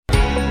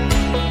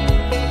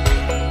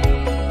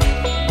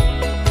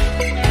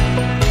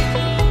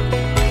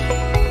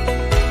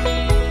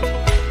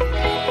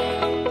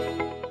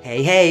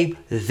Hey,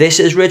 this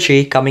is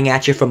Richie coming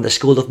at you from the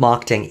School of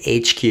Marketing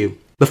HQ.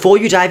 Before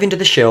you dive into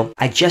the show,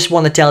 I just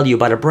want to tell you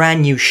about a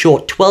brand new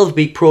short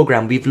 12-week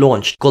program we've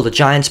launched called the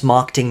Giants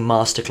Marketing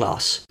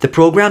Masterclass. The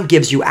program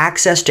gives you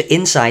access to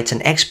insights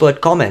and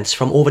expert comments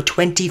from over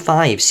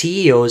 25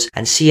 CEOs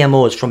and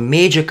CMOs from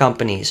major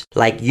companies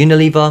like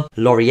Unilever,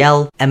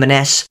 L'Oreal,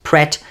 M&S,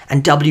 Pret,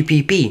 and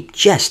WPP,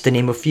 just to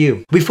name a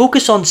few. We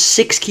focus on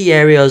 6 key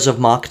areas of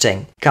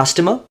marketing: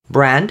 customer,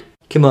 brand,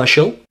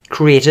 commercial,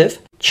 creative,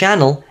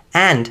 channel,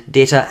 and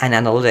data and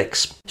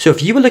analytics. So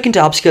if you were looking to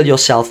upskill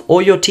yourself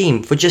or your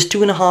team for just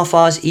 2.5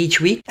 hours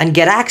each week and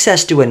get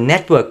access to a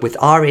network with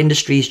our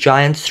industry's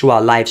giants through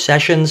our live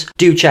sessions,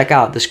 do check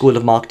out the School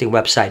of Marketing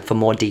website for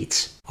more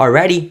deets.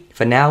 Alrighty,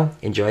 for now,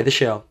 enjoy the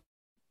show.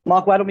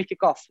 Mark, why don't we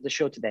kick off the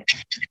show today?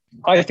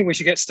 I think we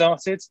should get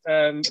started.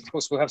 Of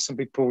course, we'll have some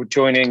people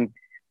joining,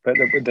 but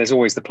there's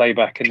always the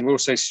playback, and we're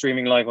also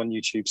streaming live on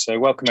YouTube. So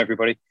welcome,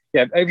 everybody.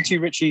 Yeah, over to you,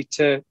 Richie,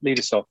 to lead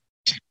us off.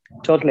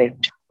 Totally.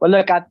 Well,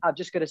 look, I'm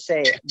just going to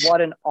say what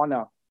an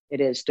honor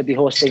it is to be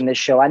hosting this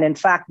show. And in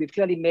fact, we've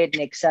clearly made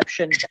an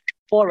exception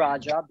for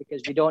Raja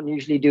because we don't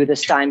usually do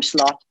this time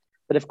slot.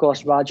 But of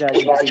course, Raja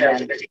is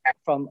busy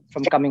from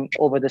coming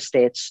over the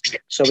States.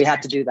 So we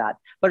had to do that.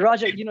 But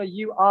Raja,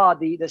 you are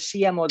the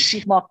CMO, the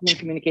Chief Marketing and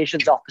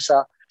Communications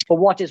Officer for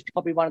what is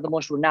probably one of the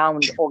most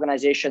renowned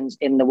organizations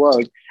in the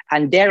world.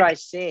 And dare I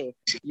say,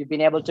 you've been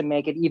able to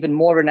make it even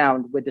more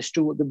renowned with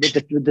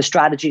the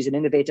strategies and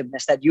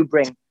innovativeness that you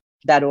bring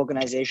that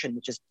organization,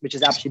 which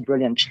is absolutely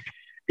brilliant.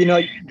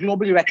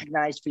 Globally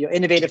recognized for your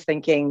innovative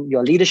thinking,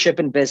 your leadership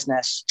in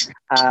business,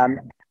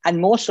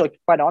 and more so,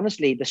 quite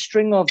honestly, the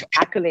string of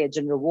accolades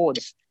and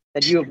rewards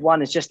that you have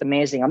won is just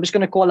amazing. I'm just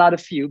going to call out a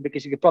few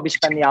because you could probably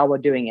spend the hour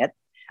doing it.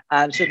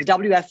 So the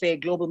WFA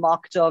Global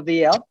Marketer of the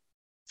Year,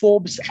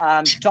 Forbes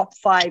top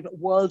 5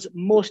 world's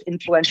most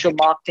influential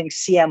marketing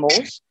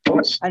CMOs,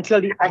 and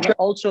clearly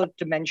also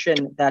to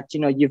mention that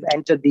you've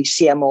entered the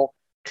CMO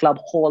Club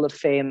Hall of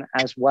Fame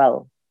as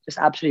well. Just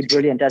absolutely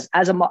brilliant.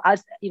 As in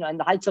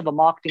the heights of a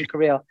marketing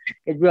career,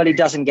 it really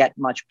doesn't get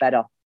much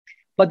better.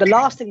 But the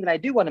last thing that I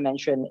do want to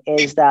mention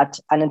is that,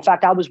 and in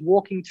fact, I was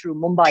walking through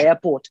Mumbai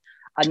airport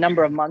a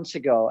number of months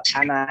ago,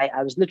 and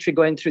I was literally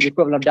going through the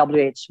equivalent of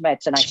W.H.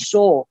 Smith's, and I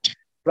saw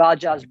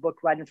Raja's book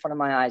right in front of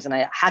my eyes, and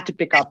I had to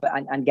pick up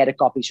and get a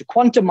copy. So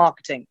quantum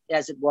marketing,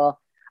 as it were.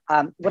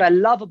 What I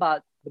love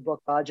about the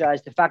book, Raja,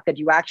 is the fact that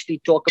you actually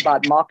talk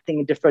about marketing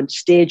in different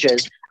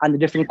stages and the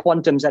different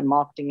quantums that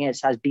marketing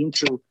has been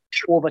through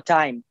over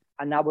time.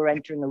 And now we're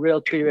entering a real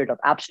period of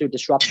absolute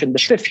disruption, the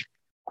 5th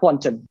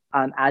quantum,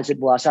 as it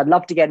were. So I'd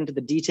love to get into the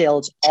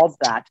details of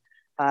that.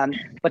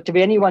 But to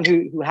be anyone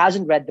who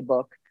hasn't read the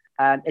book,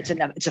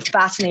 it's a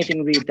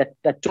fascinating read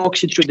that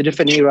talks you through the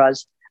different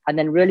eras and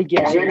then really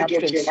gives you enough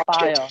to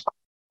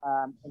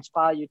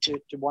inspire you to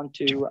want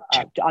to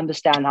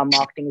understand how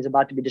marketing is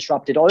about to be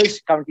disrupted, or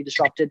is currently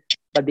disrupted,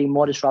 but being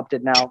more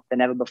disrupted now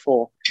than ever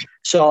before.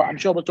 So I'm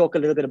sure we'll talk a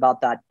little bit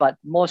about that, but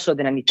more so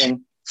than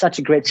anything, such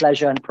a great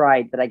pleasure and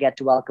pride that I get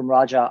to welcome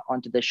Raja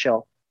onto this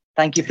show.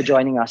 Thank you for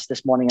joining us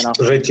this morning and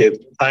afternoon. Richard,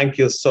 thank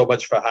you so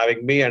much for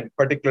having me, and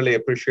particularly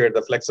appreciate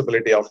the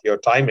flexibility of your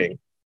timing.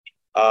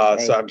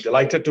 So I'm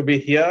delighted to be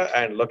here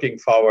and looking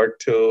forward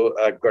to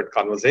a good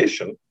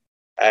conversation,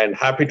 and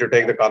happy to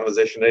take the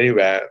conversation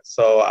anywhere.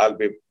 So I'll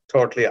be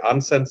totally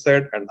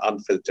uncensored and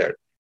unfiltered.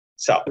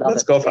 So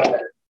let's go for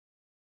it.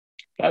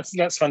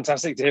 That's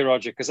fantastic to hear,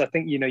 Roger, because I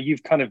think,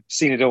 you've kind of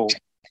seen it all.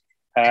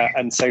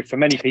 And so for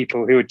many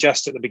people who are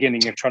just at the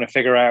beginning of trying to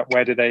figure out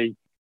where do they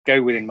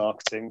go within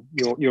marketing,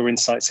 your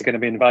insights are going to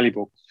be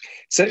invaluable.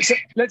 So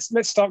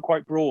let's start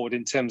quite broad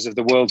in terms of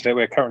the world that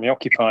we're currently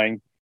occupying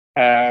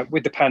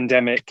with the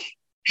pandemic.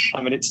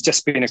 I mean, it's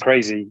just been a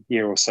crazy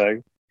year or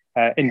so.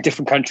 In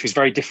different countries,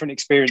 very different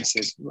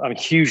experiences. I mean,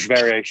 huge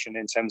variation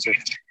in terms of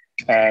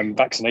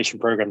vaccination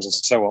programs and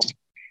so on.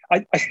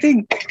 I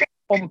think,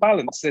 on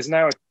balance, there's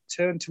now a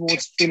turn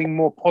towards feeling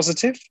more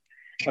positive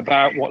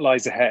about what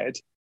lies ahead.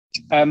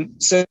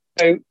 So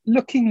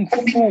looking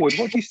forward,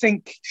 what do you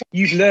think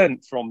you've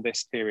learned from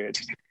this period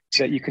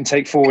that you can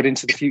take forward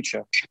into the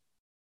future?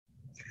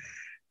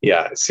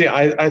 Yeah, see,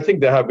 I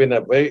think there have been a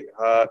very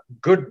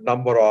good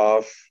number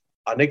of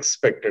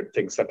unexpected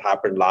things that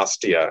happened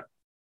last year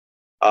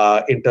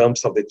in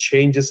terms of the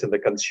changes in the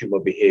consumer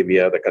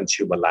behavior, the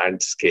consumer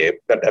landscape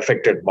that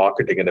affected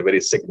marketing in a very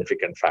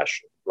significant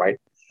fashion, right?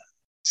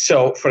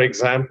 So, for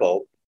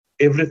example,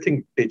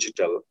 everything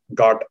digital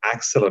got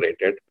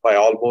accelerated by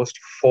almost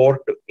 4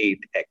 to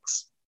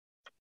 8x.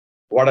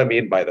 What I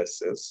mean by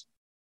this is,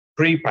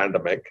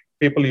 pre-pandemic,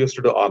 people used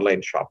to do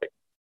online shopping.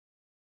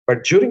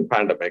 But during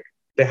pandemic,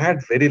 they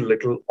had very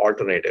little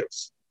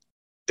alternatives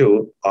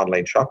to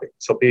online shopping.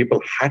 So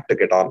people had to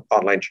get on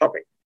online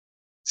shopping.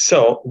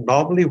 So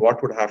normally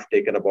what would have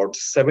taken about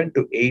 7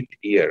 to 8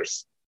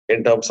 years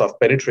in terms of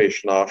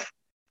penetration of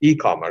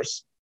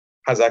e-commerce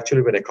has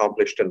actually been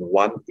accomplished in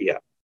 1 year.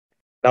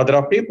 Now, there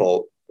are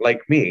people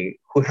like me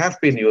who have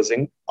been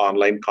using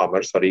online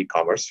commerce or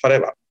e-commerce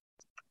forever.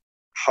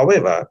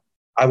 However,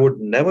 I would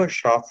never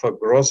shop for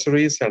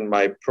groceries and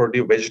my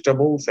produce,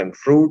 vegetables and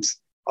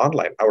fruits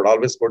online. I would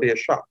always go to a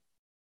shop.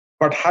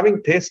 But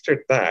having tasted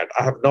that,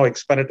 I have now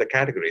expanded the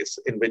categories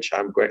in which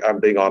I'm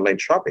doing online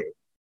shopping.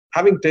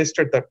 Having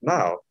tasted that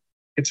now,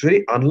 it's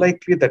very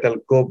unlikely that I'll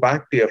go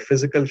back to a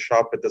physical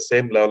shop with the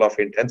same level of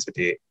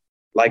intensity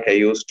like I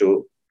used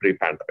to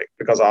pre-pandemic,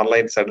 because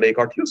online suddenly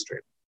got used to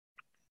it.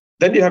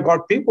 Then you have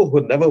got people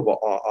who never were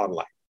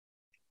online.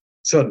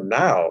 So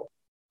now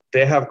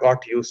they have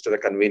got used to the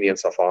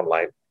convenience of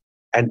online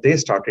and they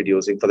started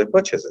using for their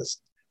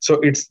purchases.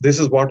 So this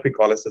is what we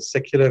call as the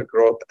secular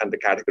growth and the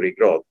category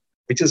growth,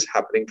 which is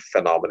happening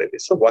phenomenally.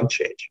 So one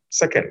change.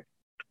 Second,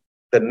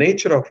 the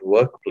nature of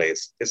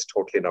workplace is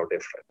totally now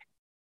different,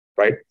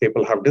 right?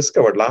 People have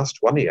discovered last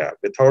 1 year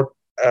without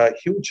a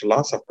huge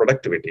loss of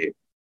productivity,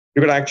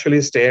 you could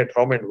actually stay at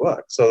home and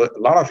work. So a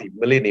lot of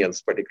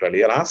millennials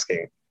particularly are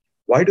asking,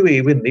 why do we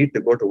even need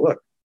to go to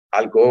work?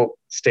 I'll go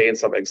stay in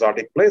some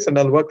exotic place and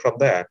I'll work from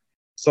there.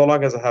 So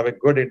long as I have a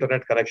good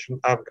internet connection,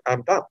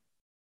 I'm done.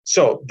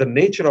 So the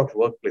nature of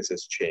workplace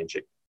is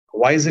changing.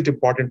 Why is it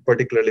important,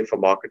 particularly for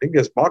marketing?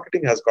 Because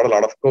marketing has got a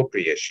lot of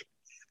co-creation.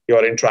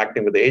 You're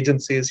interacting with the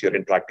agencies, you're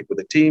interacting with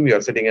the team,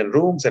 you're sitting in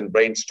rooms and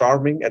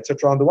brainstorming,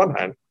 etc. On the one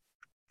hand,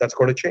 that's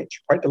going to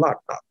change quite a lot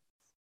now.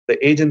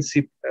 The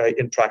agency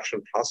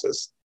interaction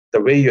process,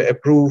 the way you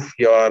approve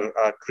your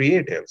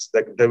creatives,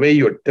 the way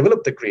you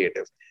develop the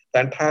creatives,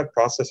 the entire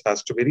process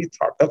has to be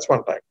rethought. That's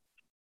one thing.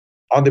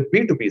 On the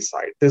B2B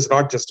side, this is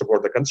not just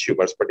about the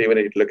consumers, but even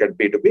if you look at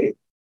B2B,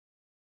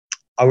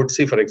 I would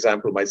see, for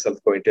example, myself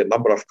going to a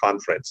number of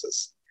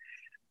conferences.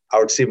 I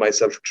would see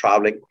myself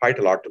traveling quite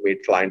a lot to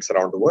meet clients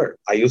around the world.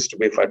 I used to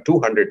be for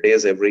 200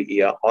 days every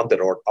year on the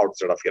road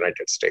outside of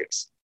United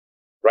States,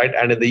 right?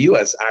 And in the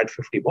US, add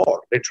 50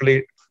 more.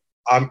 Literally,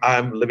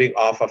 I'm living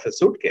off of a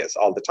suitcase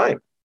all the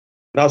time.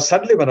 Now,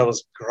 suddenly when I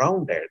was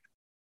grounded,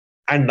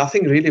 and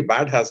nothing really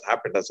bad has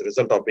happened as a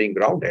result of being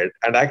grounded,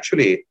 and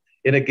actually,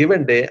 in a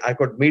given day, I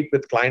could meet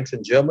with clients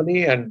in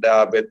Germany and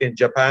in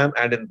Japan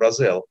and in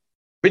Brazil,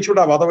 which would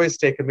have otherwise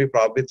taken me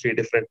probably 3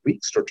 different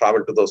weeks to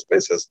travel to those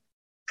places.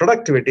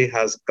 Productivity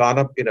has gone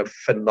up in a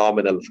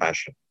phenomenal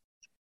fashion.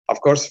 Of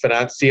course,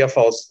 finance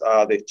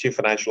CFOs, the chief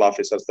financial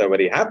officers, they're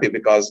very happy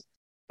because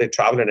the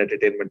travel and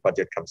entertainment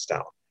budget comes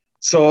down.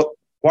 So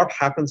what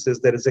happens is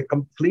there is a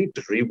complete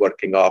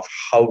reworking of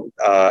how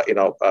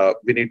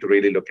we need to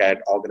really look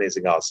at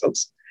organizing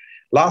ourselves.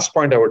 Last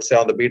point I would say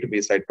on the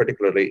B2B side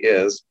particularly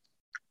is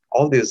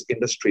all these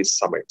industry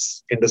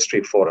summits,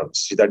 industry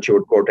forums that you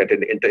would go to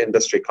at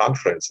industry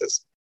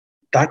conferences.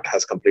 That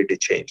has completely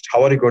changed.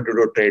 How are you going to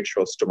do trade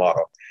shows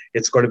tomorrow?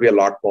 It's going to be a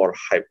lot more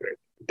hybrid.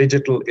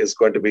 Digital is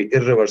going to be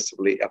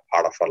irreversibly a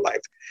part of our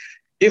life.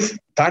 If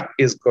that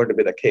is going to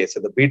be the case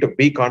in the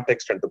B2B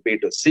context and the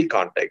B2C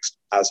context,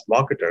 as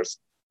marketers,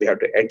 we have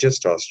to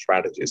adjust our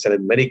strategies and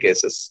in many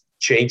cases,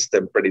 change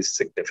them pretty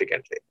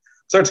significantly.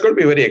 So it's going to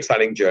be a very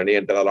exciting journey.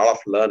 And there are a lot of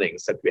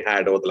learnings that we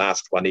had over the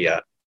last 1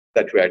 year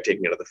that we are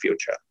taking into the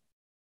future.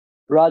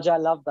 Raj, I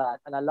love that.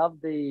 And I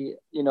love the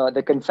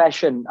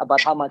confession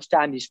about how much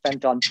time you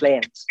spent on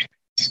planes.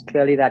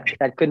 Clearly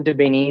that couldn't have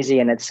been easy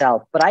in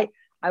itself. But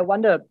I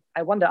wonder,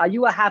 are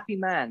you a happy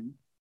man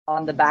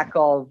on the back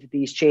of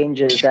these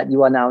changes that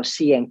you are now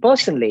seeing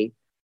personally?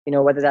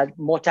 Whether that's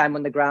more time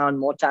on the ground,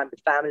 more time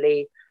with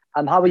family.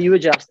 How are you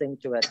adjusting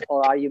to it?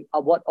 Or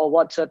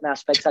what certain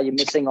aspects are you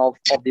missing of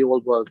the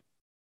old world?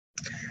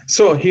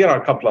 So here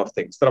are a couple of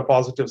things. There are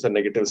positives and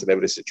negatives in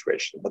every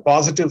situation. The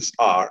positives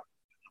are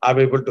I'm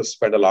able to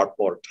spend a lot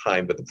more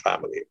time with the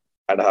family.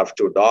 And I have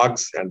 2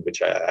 dogs, and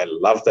which I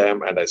love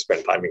them, and I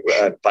spend time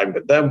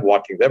with them,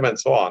 walking them, and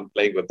so on,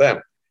 playing with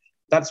them.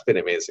 That's been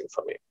amazing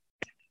for me.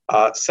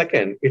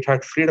 Second, it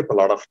had freed up a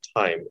lot of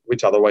time,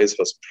 which otherwise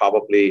was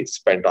probably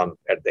spent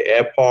at the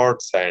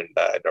airports and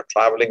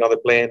traveling on the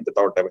plane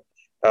without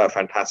a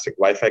fantastic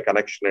Wi-Fi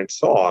connection and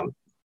so on.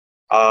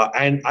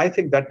 And I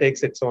think that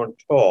takes its own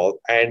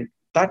toll. And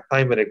that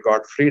time when it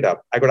got freed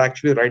up, I could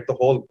actually write the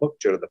whole book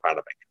during the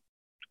pandemic.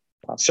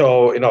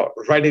 So,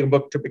 writing a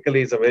book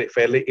typically is a very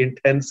fairly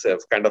intensive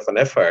kind of an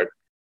effort,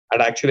 and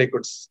actually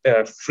could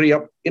free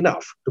up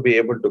enough to be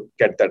able to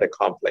get that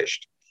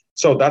accomplished.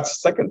 So that's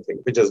the second thing,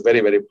 which is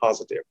very, very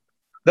positive.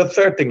 The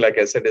third thing, like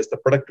I said, is the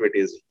productivity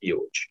is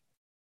huge.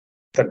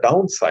 The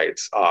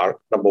downsides are,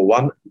 number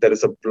one, there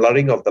is a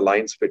blurring of the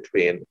lines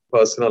between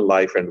personal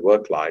life and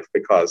work life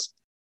because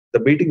the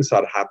meetings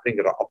are happening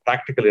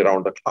practically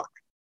around the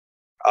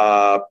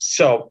clock.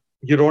 So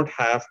you don't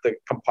have the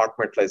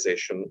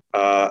compartmentalization.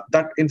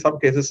 That in some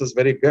cases is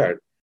very good,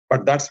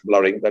 but that's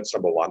blurring. That's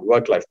number one,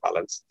 work-life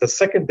balance. The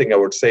second thing I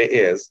would say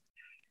is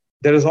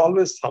there is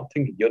always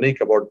something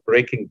unique about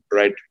breaking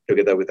bread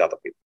together with other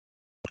people.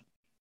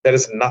 There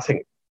is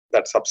nothing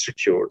that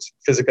substitutes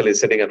physically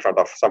sitting in front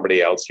of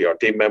somebody else, your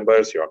team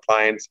members, your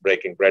clients,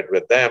 breaking bread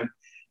with them,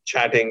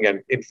 chatting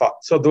and info.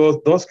 So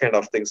those kind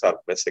of things are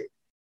missing.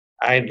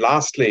 And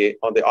lastly,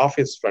 on the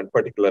office front,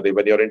 particularly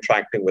when you're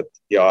interacting with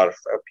your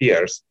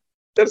peers,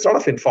 there's a lot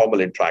of informal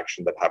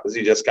interaction that happens.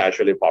 You just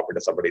casually pop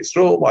into somebody's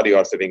room, or you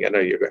are sitting in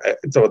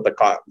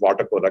the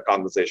water cooler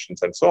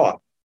conversations and so on.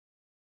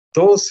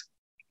 Those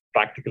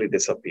practically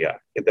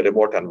disappear in the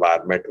remote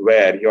environment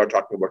where you are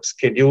talking about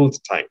scheduled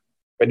time.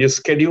 When you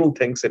schedule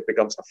things, it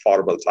becomes a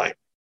formal time.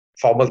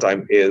 Formal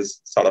time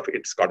is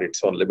it's got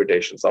its own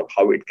limitations of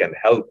how it can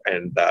help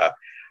and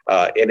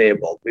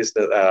enable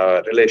business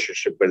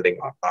relationship building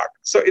or not.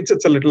 So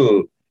it's a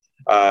little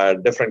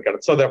different kind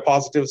of. So there are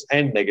positives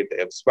and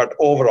negatives, but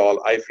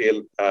overall, I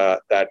feel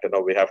that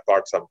we have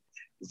got some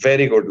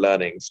very good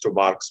learnings, to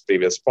Mark's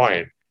previous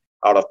point,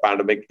 out of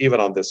pandemic, even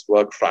on this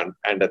work front.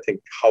 And I think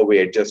how we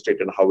adjust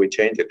it and how we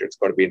change it, it's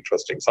going to be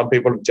interesting. Some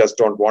people just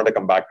don't want to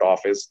come back to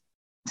office.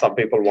 Some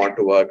people want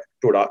to work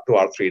 2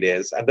 or 3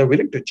 days, and they're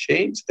willing to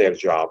change their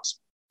jobs.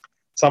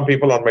 Some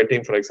people on my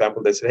team, for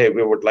example, they say, hey,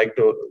 we would like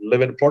to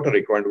live in Puerto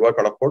Rico and work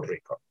out of Puerto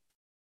Rico.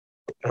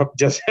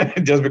 Just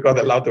because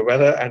they love the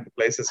weather and the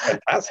place is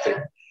fantastic.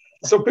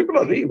 So people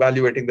are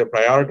reevaluating their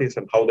priorities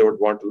and how they would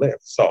want to live.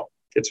 So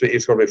it's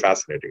going to be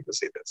fascinating to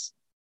see this.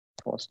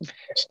 Awesome.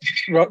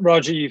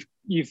 Raja,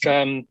 you've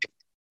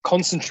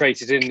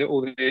concentrated in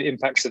all the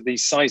impacts of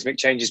these seismic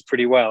changes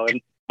pretty well. And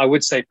I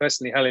would say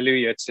personally,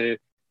 hallelujah to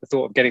the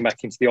thought of getting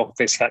back into the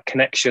office, that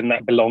connection,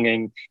 that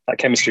belonging, that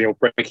chemistry, or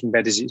breaking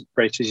bed, as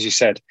you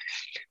said.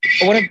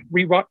 I want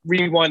to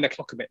rewind the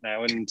clock a bit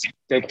now and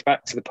go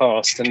back to the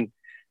past and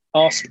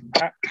ask,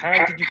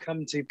 how did you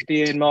come to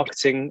be in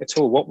marketing at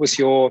all? What was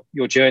your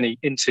journey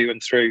into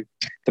and through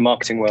the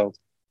marketing world?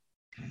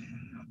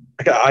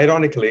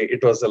 Ironically,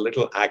 it was a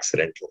little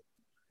accidental,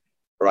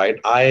 right?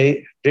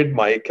 I did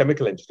my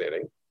chemical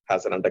engineering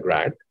as an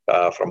undergrad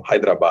from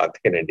Hyderabad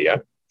in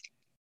India.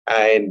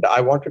 And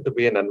I wanted to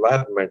be an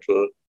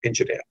environmental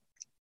engineer.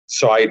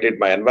 So I did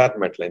my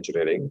environmental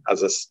engineering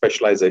as a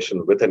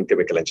specialization within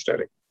chemical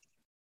engineering.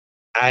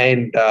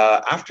 And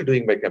after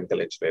doing my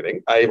chemical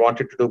engineering, I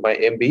wanted to do my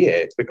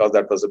MBA because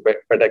that was a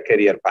better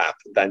career path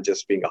than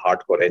just being a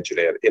hardcore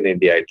engineer in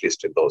India, at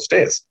least in those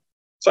days.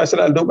 So I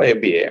said, I'll do my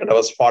MBA. And I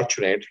was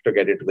fortunate to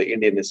get into the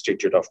Indian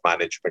Institute of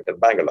Management in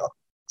Bangalore.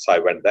 So I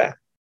went there.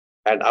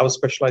 And I was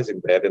specializing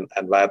there in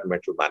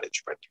environmental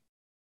management.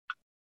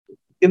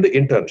 In the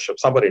internship,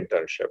 summer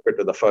internship,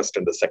 between the first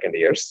and the second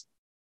years,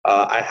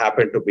 I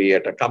happened to be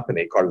at a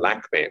company called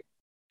Lakme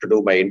to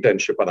do my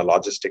internship on a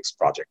logistics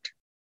project.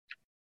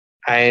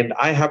 And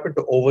I happened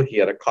to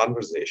overhear a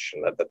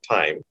conversation at the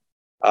time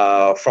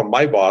from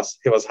my boss.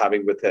 He was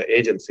having with the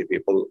agency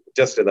people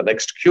just in the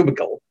next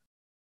cubicle.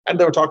 And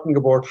they were talking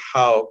about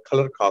how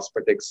color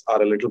cosmetics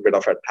are a little bit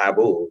of a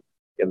taboo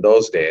in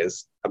those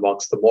days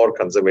amongst the more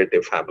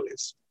conservative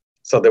families.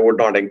 So they would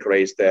not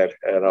encourage their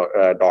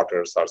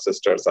daughters or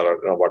sisters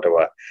or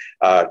whatever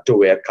to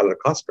wear color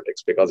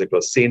cosmetics because it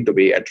was seen to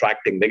be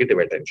attracting negative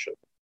attention.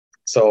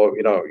 So,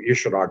 you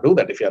should not do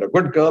that. If you're a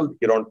good girl,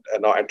 you don't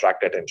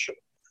attract attention.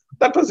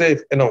 That was a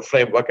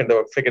framework, and they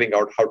were figuring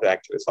out how to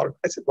actually solve it.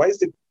 I said, why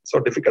is it so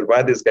difficult? Why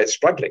are these guys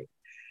struggling?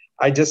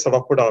 I just sort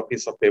of put on a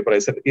piece of paper. I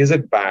said, is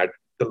it bad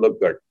to look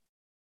good?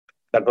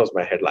 That was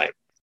my headline.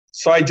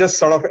 So I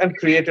just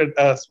created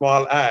a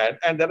small ad,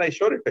 and then I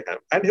showed it to him,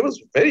 and he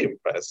was very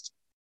impressed.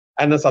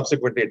 And then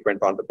subsequently it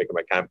went on to become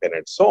a campaign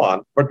and so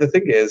on. But the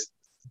thing is,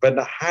 when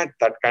I had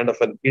that kind of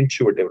an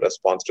intuitive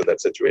response to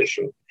that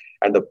situation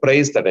and the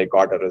praise that I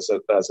got as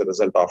a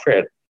result of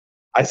it,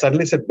 I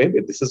suddenly said, maybe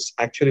this is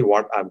actually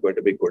what I'm going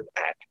to be good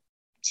at.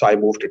 So I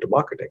moved into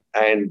marketing.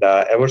 And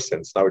ever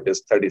since, now it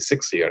is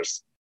 36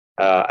 years,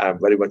 I'm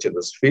very much in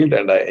this field,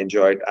 and I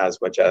enjoy it as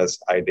much as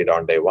I did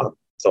on day one.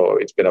 So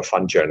it's been a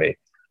fun journey.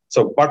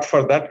 So, but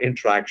for that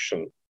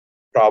interaction,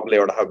 probably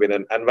I would have been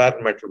an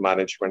environmental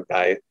management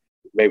guy,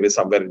 maybe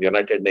somewhere in the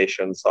United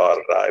Nations or,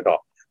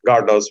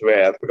 God knows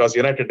where, because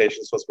United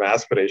Nations was my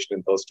aspiration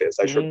in those days.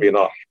 I should be,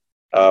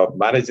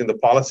 managing the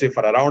policy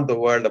for around the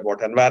world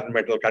about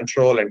environmental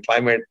control and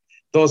climate.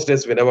 Those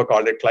days, we never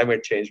called it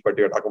climate change, but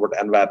you're talking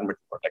about environmental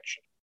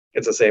protection.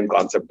 It's the same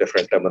concept,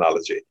 different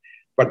terminology.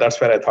 But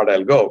that's where I thought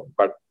I'll go.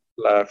 But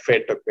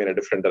fate took me in a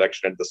different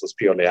direction, and this was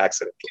purely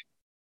accidental.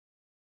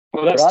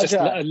 Well, that's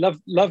Raja. Just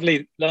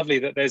lovely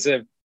that there's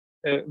a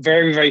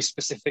very, very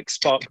specific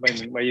spark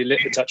moment where you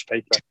lit the touch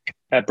paper.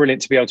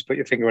 Brilliant to be able to put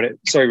your finger on it.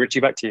 Sorry, Richie,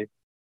 back to you.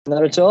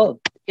 Not at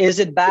all. Is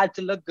it bad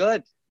to look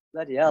good?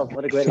 Bloody hell,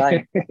 what a great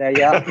line. There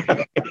you are.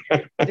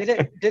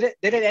 Did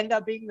it end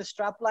up being the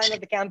strap line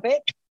of the campaign?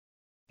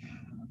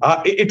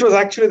 It was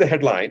actually the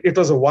headline. It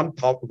was a one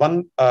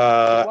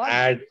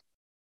ad.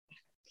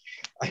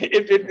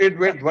 It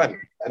went well.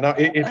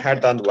 It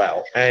had done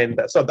well.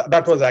 And so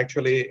that was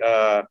actually,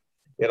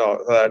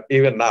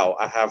 even now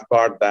I have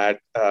got that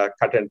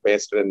cut and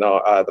paste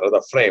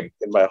the frame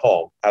in my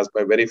home as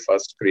my very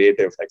first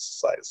creative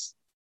exercise.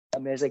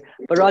 Amazing.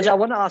 But Raja, I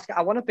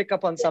want to pick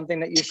up on something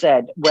that you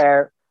said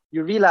where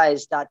you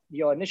realized that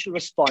your initial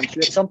response, you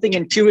had something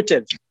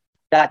intuitive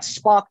that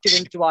sparked it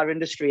into our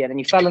industry, and then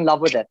you fell in love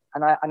with it.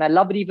 And I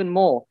love it even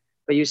more,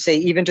 but you say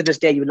even to this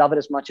day, you love it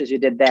as much as you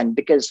did then,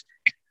 because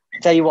I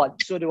tell you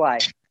what, so do I.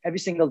 Every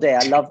single day,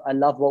 I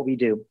love what we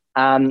do.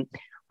 But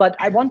But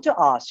I want to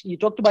ask, you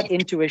talked about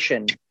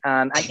intuition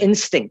and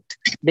instinct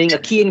being a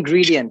key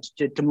ingredient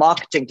to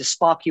marketing to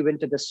spark you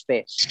into this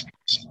space.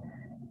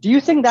 Do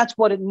you think that's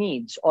what it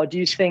needs? Or do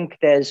you think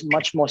there's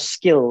much more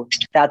skill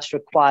that's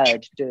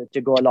required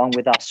to go along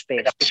with our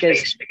space?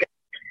 Because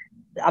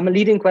I'm a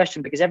leading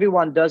question because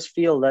everyone does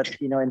feel that,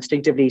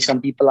 instinctively some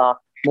people are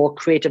more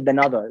creative than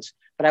others.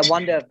 But I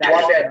wonder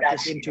if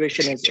this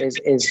intuition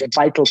is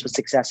vital for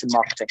success in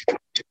marketing.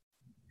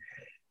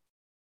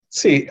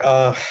 See,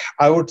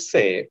 I would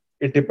say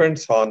it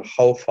depends on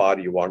how far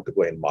you want to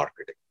go in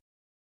marketing.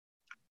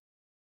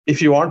 If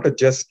you want to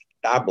just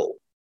dabble,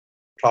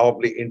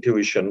 probably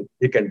intuition,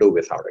 you can do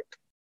without it.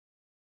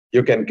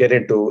 You can get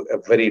into a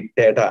very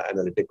data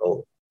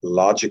analytical,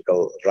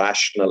 logical,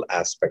 rational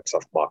aspects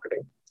of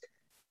marketing.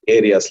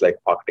 Areas like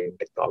marketing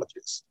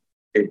technologies,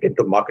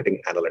 into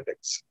marketing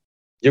analytics.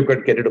 You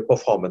could get into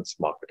performance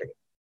marketing.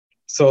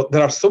 So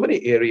there are so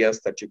many areas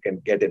that you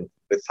can get in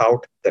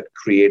without that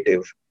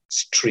creative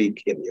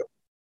streak in you.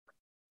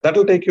 That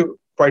will take you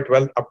quite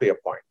well up to a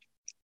point.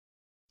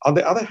 On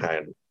the other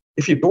hand,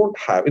 if you don't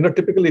have,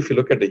 typically if you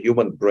look at the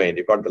human brain,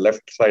 you've got the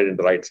left side and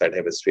the right side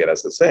hemisphere,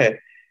 as I say.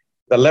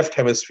 The left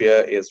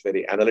hemisphere is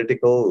very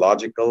analytical,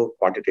 logical,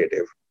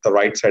 quantitative. The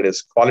right side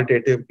is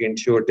qualitative,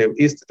 intuitive,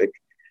 aesthetic.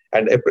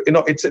 And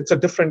it's a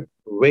different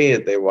way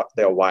they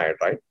are wired,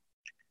 right?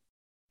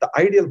 The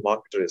ideal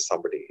marketer is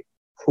somebody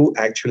who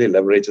actually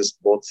leverages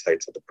both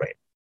sides of the brain.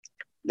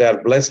 They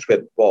are blessed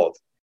with both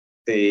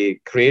the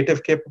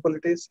creative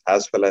capabilities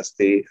as well as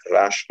the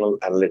rational,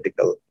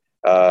 analytical,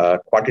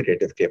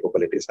 quantitative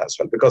capabilities as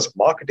well. Because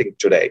marketing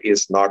today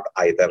is not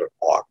either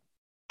or.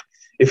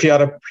 If you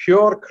are a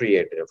pure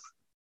creative,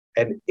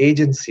 an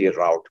agency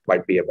route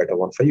might be a better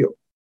one for you.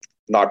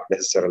 Not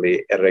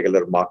necessarily a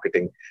regular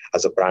marketing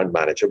as a brand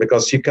manager,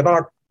 because you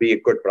cannot be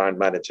a good brand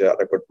manager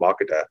or a good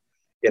marketer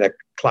in a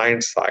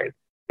client side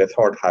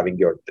without having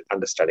your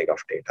understanding of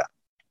data.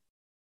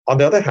 On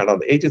the other hand, on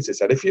the agency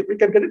side, we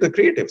can get into the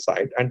creative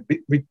side, and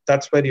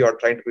that's where you are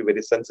trying to be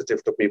very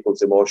sensitive to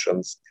people's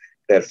emotions,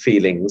 their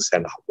feelings,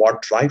 and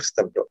what drives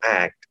them to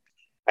act,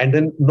 and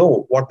then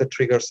know what the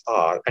triggers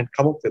are and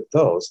come up with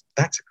those.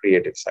 That's a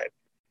creative side.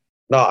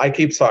 Now, I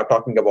keep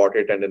talking about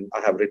it, and then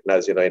I have written,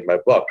 as you know, in my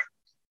book,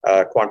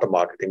 Quantum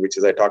Marketing, which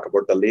is I talk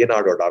about the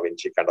Leonardo da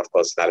Vinci kind of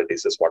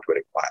personalities is what we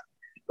require.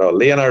 Now,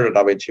 Leonardo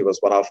da Vinci was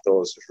one of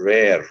those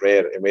rare,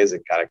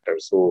 amazing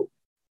characters who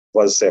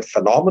was a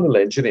phenomenal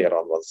engineer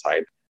on one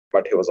side,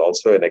 but he was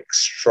also an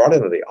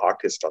extraordinary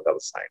artist on the other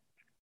side.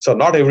 So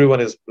not everyone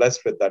is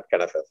blessed with that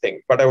kind of a thing,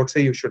 but I would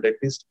say you should at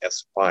least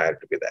aspire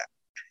to be there.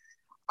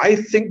 I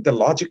think the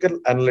logical,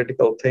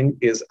 analytical thing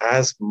is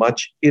as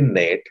much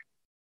innate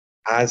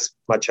as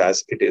much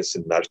as it is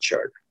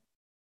nurtured.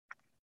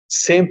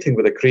 Same thing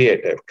with the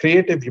creative.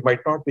 Creative, you might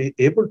not be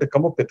able to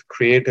come up with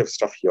creative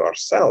stuff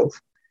yourself,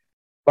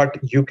 but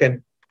you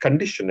can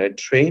condition and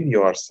train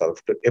yourself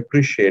to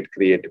appreciate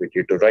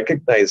creativity, to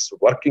recognize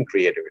working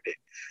creativity.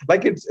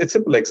 Like it's a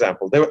simple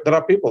example. There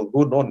are people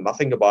who know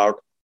nothing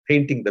about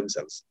painting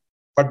themselves,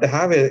 but they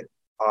have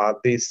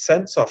the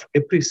sense of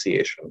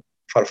appreciation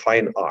for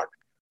fine art.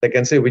 They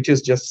can say which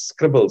is just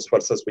scribbles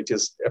versus which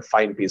is a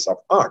fine piece of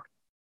art.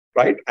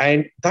 Right?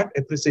 And that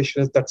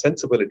appreciation, that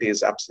sensibility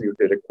is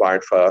absolutely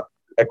required for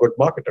a good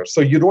marketer.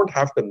 So you don't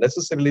have to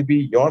necessarily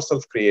be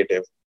yourself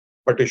creative,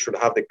 but you should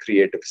have the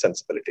creative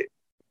sensibility.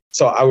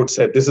 So I would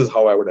say this is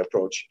how I would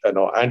approach,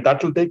 and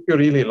that will take you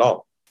really long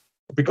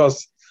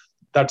because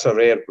that's a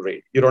rare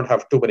breed. You don't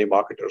have too many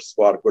marketers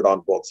who are good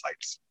on both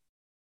sides.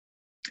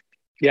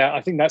 Yeah,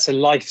 I think that's a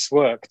life's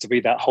work to be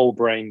that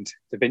whole-brained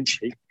Da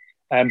Vinci.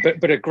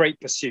 But a great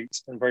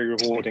pursuit and very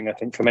rewarding, I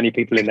think, for many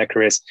people in their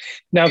careers.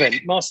 Now then,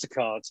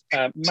 Mastercard,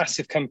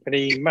 massive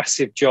company,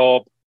 massive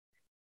job.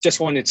 Just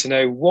wanted to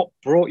know what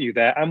brought you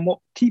there and what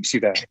keeps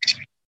you there.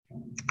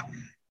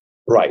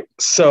 Right.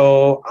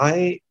 So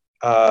I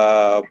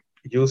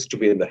used to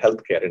be in the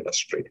healthcare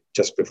industry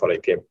just before I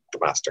came to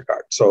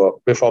Mastercard.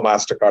 So before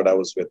Mastercard, I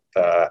was with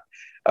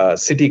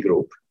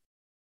Citigroup.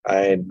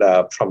 And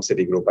from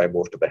Citigroup, I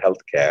moved to the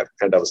healthcare,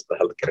 and I was in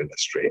the healthcare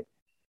industry.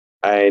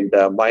 And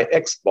my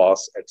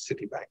ex-boss at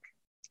Citibank,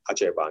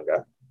 Ajay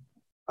Banga,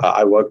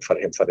 I worked for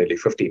him for nearly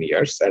 15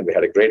 years, and we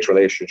had a great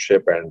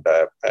relationship and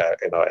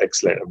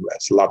excellent,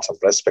 lots of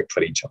respect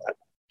for each other.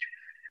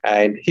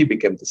 And he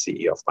became the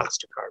CEO of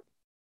Mastercard.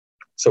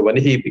 So when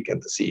he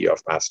became the CEO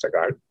of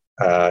Mastercard,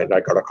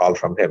 I got a call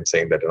from him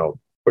saying that,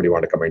 would you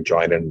want to come and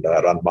join and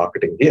run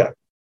marketing here?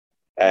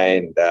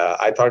 And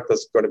I thought it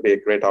was going to be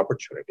a great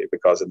opportunity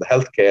because in the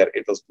healthcare,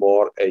 it was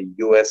more a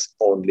US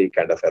only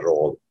kind of a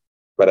role,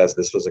 whereas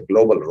this was a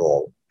global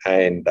role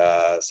and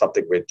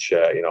something which,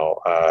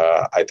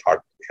 I thought,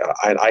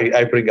 and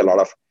I bring a lot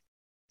of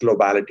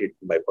globality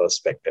to my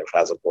perspective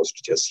as opposed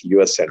to just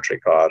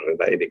US-centric or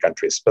any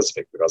country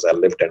specific, because I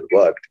lived and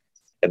worked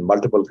in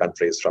multiple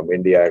countries from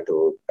India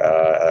to,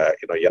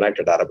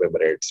 United Arab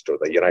Emirates to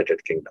the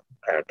United Kingdom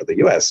to the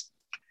US.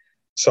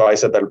 So I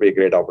said that'll be a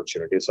great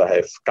opportunity. So I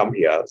have come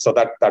here. So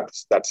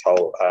that's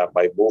how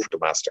my move to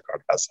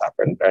Mastercard has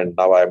happened. And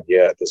now I'm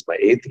here. This is my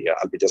 8th year.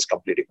 I'll be just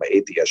completing my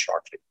 8th year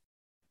shortly.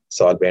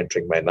 So I'll be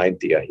entering my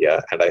 9th year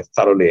here, and I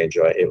thoroughly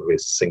enjoy every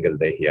single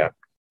day here.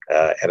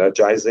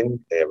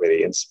 Energizing, a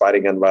very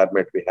inspiring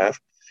environment we have.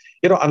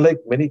 Unlike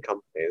many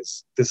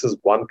companies, this is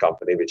one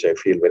company which I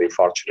feel very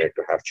fortunate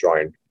to have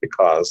joined,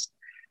 because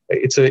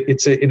it's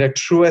in a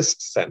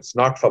truest sense,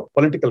 not for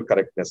political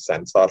correctness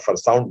sense or for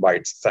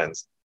soundbite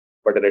sense,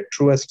 but in a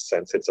truest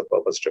sense, it's a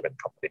purpose-driven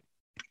company.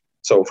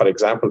 So, for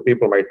example,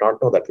 people might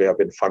not know that we have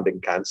been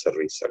funding cancer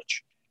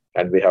research,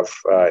 and we have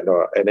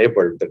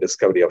enabled the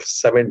discovery of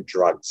 7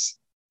 drugs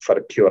for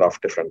a cure of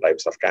different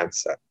types of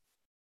cancer.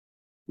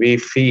 We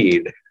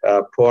feed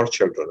poor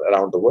children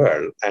around the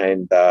world,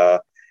 and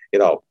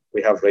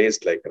we have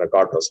raised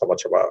God knows how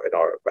much about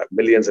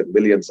millions and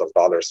millions of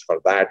dollars for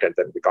that, and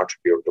then we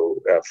contribute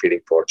to feeding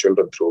poor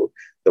children through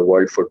the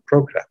World Food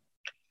Program.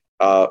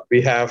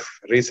 We have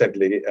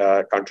recently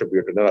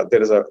contributed.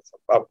 There is a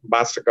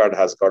Mastercard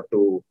has got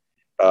two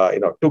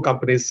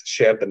companies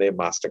share the name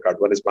Mastercard.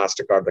 One is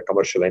Mastercard, the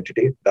commercial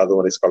entity. The other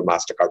one is called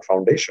Mastercard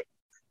Foundation.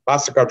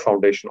 Mastercard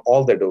Foundation,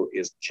 all they do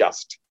is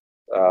just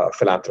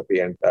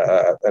philanthropy and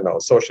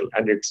social,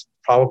 and it's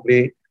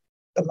probably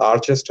the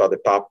largest or the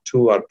top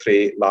 2 or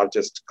 3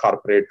 largest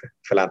corporate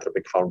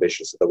philanthropic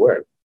foundations in the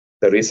world.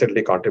 They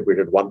recently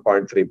contributed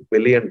 $1.3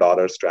 billion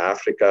to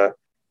Africa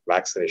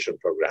vaccination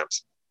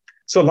programs.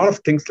 So a lot of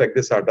things like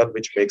this are done,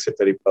 which makes it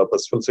very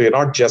purposeful. So you're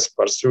not just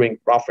pursuing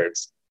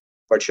profits,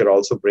 but you're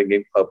also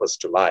bringing purpose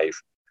to life.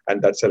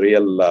 And that's a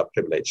real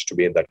privilege to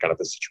be in that kind of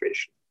a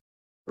situation.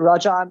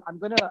 Raja, I'm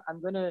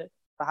gonna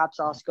perhaps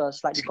ask a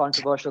slightly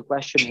controversial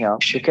question here,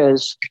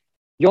 because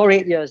you're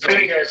 8 years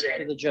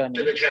into the journey.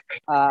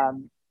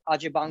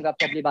 Ajay Banga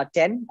probably about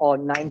 10 or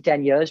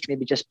 9-10 years,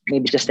 maybe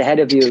just ahead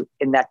of you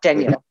in that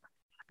tenure.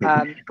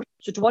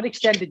 So to what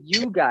extent did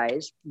you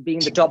guys, being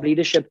the top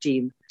leadership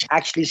team,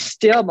 actually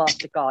steer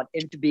Mastercard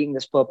into being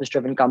this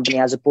purpose-driven company,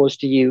 as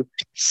opposed to you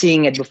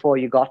seeing it before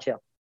you got here?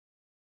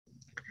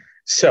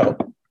 So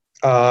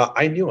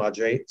I knew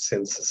Ajay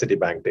since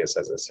Citibank days,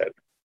 as I said,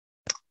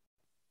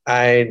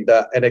 and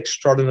an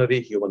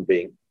extraordinary human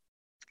being,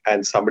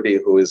 and somebody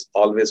who has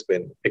always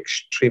been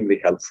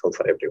extremely helpful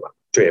to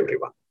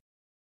everyone.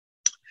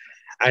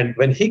 And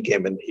when he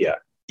came in here,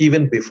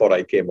 even before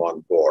I came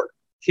on board,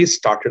 he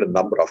started a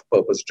number of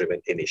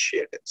purpose-driven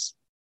initiatives.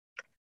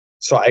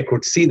 So I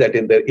could see that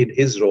in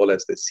his role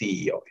as the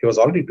CEO, he was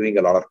already doing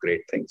a lot of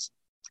great things.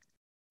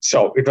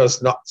 So it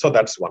was not. So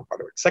that's one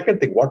part of it. Second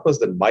thing, what was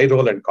then my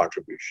role and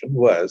contribution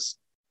was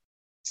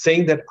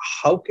saying that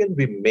how can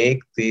we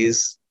make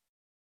these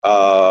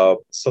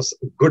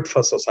good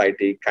for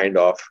society kind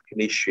of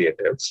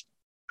initiatives,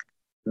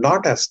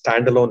 not as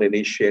standalone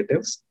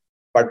initiatives,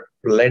 but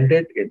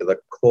blended into the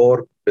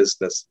core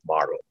business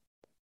model.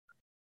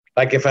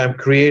 Like if I'm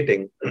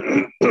creating,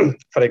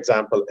 for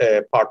example,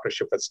 a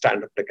partnership with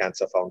Stand Up to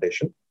Cancer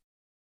Foundation,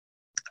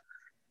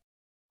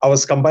 I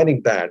was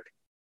combining that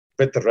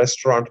with the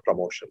restaurant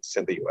promotions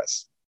in the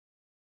US,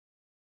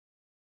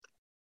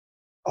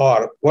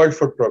 or World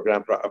Food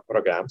Program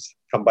programs,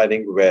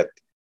 combining with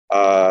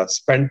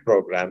spend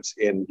programs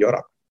in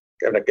Europe,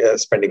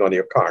 spending on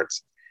your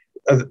cards.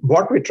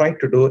 What we tried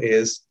to do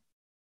is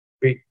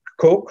we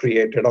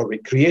created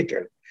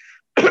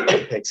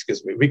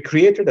we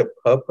created a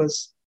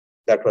purpose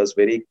that was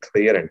very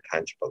clear and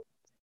tangible.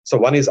 So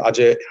one is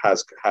Ajay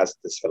has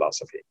this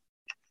philosophy.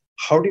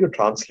 How do you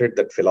translate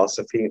that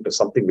philosophy into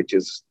something which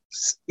is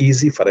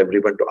easy for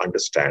everyone to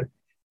understand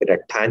in a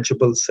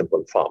tangible,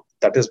 simple form?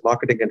 That is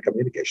marketing and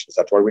communications.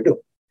 That's what we do.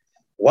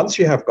 Once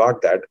you have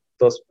got that,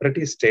 those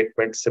pretty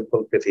statements,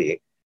 simple,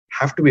 pithy,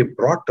 have to be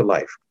brought to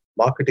life.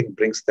 Marketing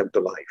brings them to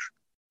life.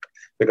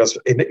 Because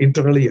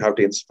internally, you have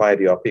to inspire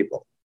your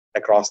people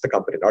across the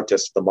company, not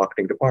just the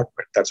marketing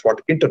department. That's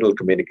what internal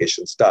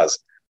communications does,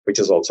 which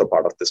is also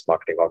part of this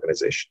marketing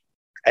organization.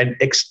 And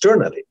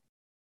externally,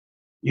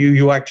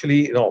 you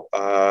actually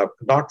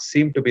not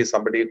seem to be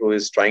somebody who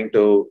is trying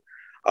to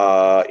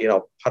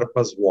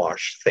purpose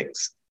wash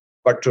things,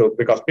 but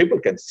because people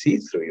can see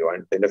through you,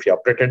 and if you're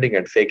pretending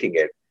and faking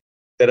it,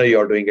 then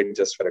you're doing it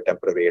just for a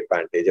temporary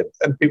advantage,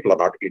 and people are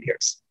not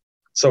idiots,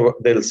 so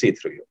they'll see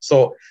through you.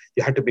 So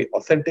you have to be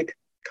authentic,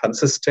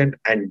 consistent,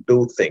 and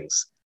do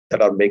things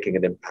that are making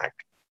an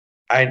impact.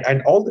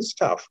 And all this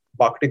stuff,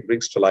 marketing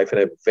brings to life in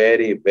a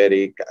very,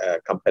 very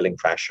compelling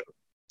fashion.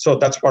 So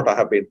that's what I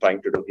have been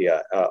trying to do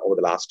here over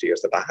the last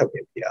years that I have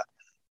been here.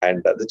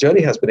 And the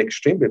journey has been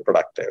extremely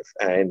productive.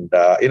 And,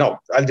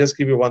 I'll just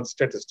give you one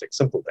statistic,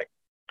 simple thing.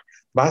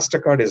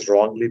 Mastercard is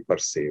wrongly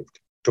perceived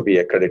to be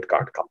a credit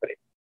card company.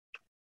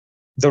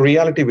 The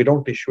reality, we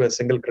don't issue a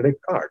single credit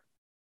card.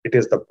 It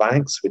is the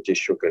banks which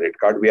issue credit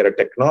card. We are a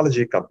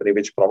technology company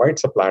which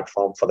provides a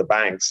platform for the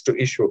banks to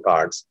issue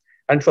cards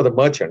and for the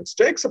merchants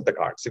to accept the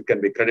cards. It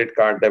can be credit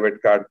card,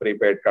 debit card,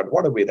 prepaid card,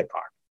 whatever be the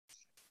card,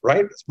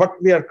 right?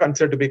 But we are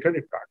considered to be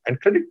credit card. And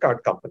credit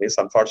card companies,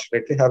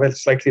 unfortunately, have a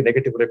slightly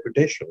negative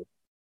reputation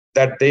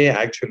that they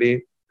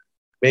actually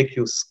make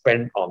you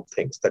spend on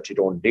things that you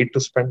don't need to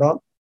spend on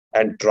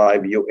and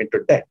drive you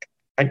into debt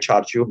and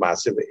charge you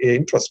massive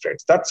interest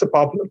rates. That's a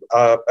popular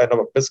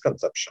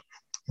misconception.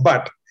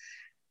 But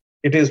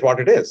it is what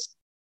it is.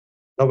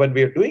 Now, when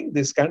we are doing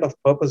this kind of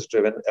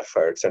purpose-driven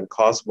efforts and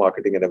cause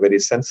marketing in a very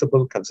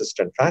sensible,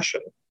 consistent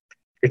fashion,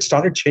 it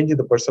started changing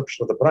the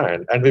perception of the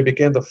brand. And we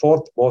became the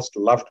fourth most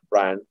loved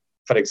brand,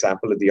 for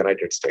example, in the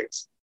United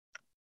States.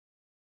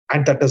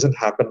 And that doesn't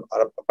happen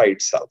by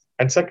itself.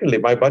 And secondly,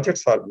 my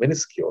budgets are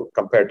minuscule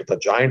compared to the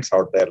giants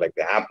out there like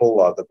the Apple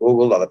or the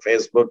Google or the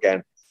Facebook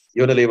and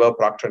Unilever,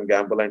 Procter &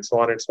 Gamble, and so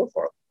on and so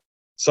forth.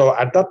 So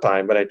at that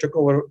time, when I took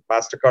over,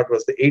 Mastercard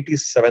was the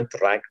 87th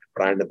ranked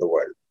brand in the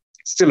world,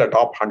 still a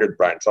top 100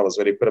 brand. So I was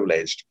very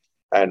privileged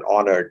and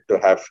honored to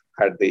have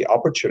had the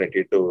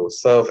opportunity to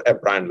serve a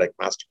brand like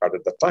Mastercard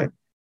at the time.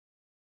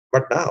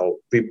 But now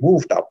we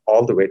moved up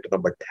all the way to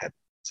number 10.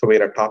 So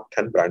we're a top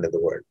 10 brand in the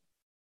world.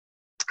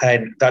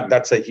 And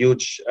that's a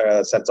huge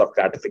sense of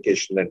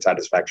gratification and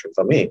satisfaction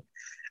for me.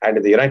 And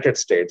in the United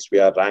States, we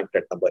are ranked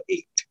at number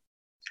 8,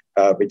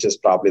 which is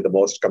probably the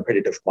most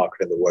competitive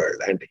market in the world.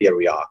 And here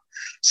we are.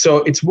 So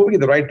it's moving in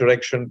the right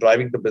direction,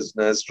 driving the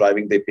business,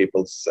 driving the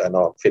people's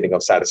feeling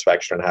of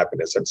satisfaction and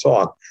happiness and so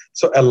on.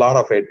 So a lot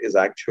of it is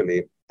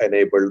actually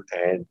enabled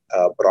and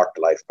brought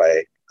to life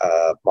by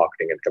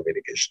marketing and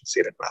communications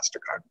here at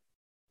Mastercard.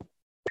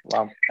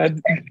 Wow.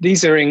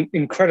 These are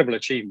incredible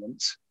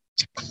achievements.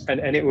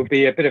 And it would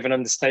be a bit of an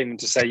understatement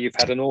to say you've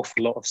had an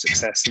awful lot of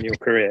success in your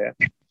career.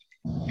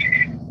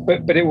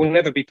 But it will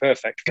never be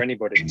perfect for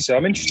anybody. So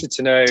I'm interested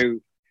to know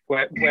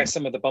where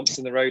some of the bumps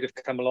in the road have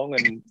come along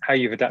and how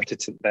you've adapted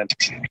to them.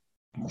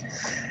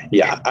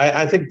 Yeah,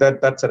 I think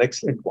that's an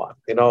excellent one.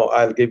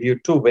 I'll give you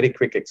 2 very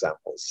quick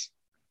examples.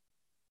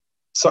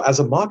 So as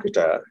a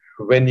marketer,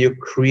 when you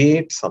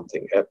create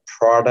something, a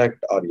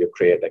product, or you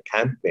create a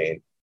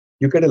campaign,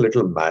 you get a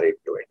little married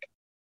to it.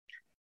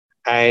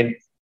 And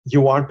you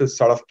want to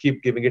sort of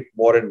keep giving it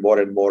more and more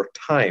and more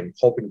time,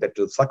 hoping that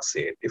it'll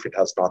succeed if it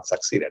has not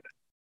succeeded.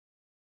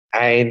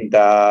 And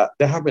there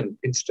have been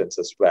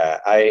instances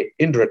where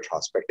in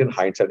retrospect, in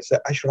hindsight, I say,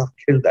 I should have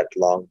killed that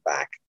long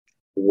back.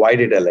 Why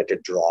did I let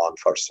it draw on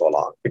for so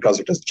long? Because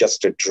it was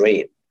just a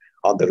drain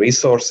on the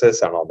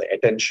resources and on the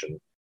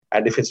attention.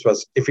 And if it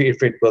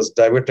was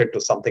diverted to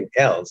something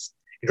else,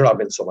 it would have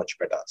been so much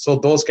better. So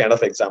those kind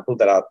of examples,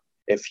 there are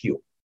a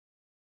few.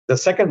 The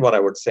second one I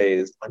would say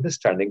is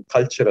understanding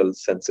cultural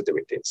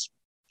sensitivities.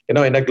 In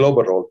a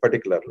global role,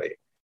 particularly,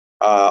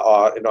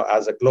 or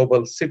as a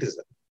global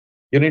citizen,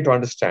 you need to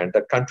understand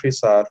that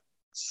countries are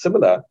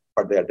similar,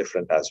 but they are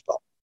different as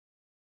well.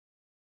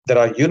 There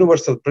are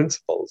universal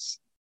principles,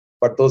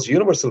 but those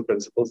universal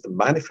principles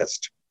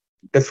manifest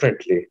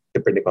differently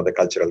depending on the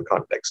cultural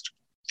context.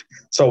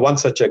 So one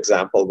such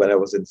example, when I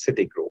was in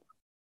Citigroup,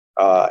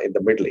 in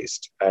the Middle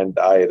East. And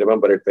I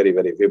remember it very,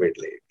 very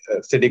vividly.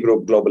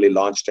 Citigroup globally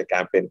launched a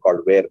campaign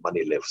called Where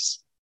Money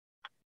Lives.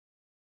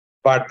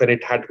 But when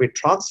it had to be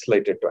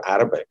translated to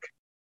Arabic,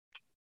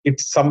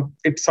 it's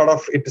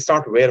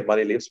not where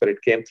money lives, but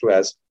it came through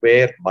as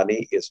where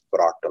money is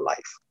brought to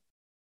life.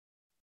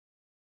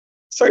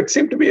 So it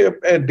seemed to be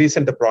a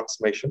decent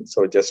approximation.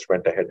 So I just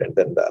went ahead and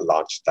then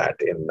launched that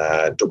in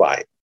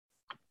Dubai.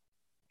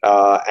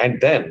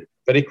 And then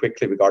very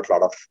quickly, we got a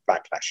lot of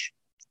backlash,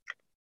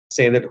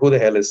 saying that who the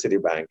hell is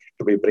Citibank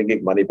to be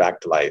bringing money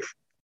back to life?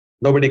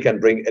 Nobody can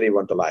bring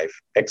anyone to life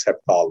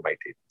except the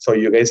Almighty. So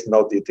you guys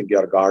know, do you think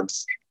you're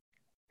gods?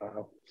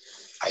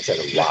 I said,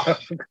 wow.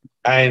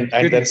 And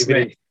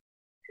then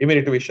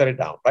immediately we shut it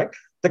down, right?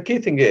 The key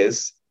thing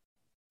is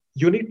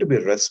you need to be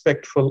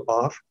respectful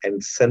of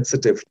and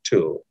sensitive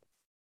to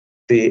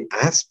the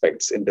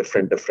aspects in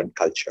different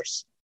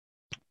cultures.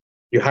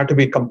 You have to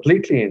be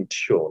completely in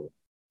tune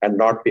and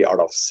not be out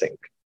of sync.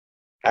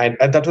 And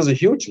that was a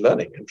huge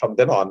learning. And from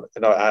then on,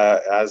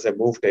 as I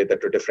moved either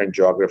to different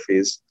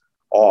geographies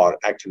or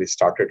actually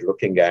started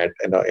looking at,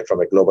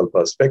 from a global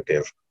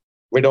perspective,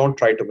 we don't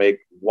try to make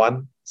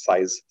one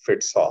size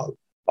fits all,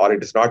 or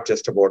it is not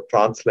just about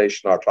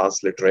translation or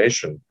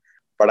transliteration,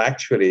 but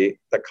actually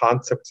the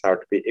concepts have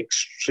to be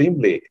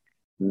extremely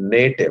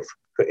native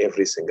to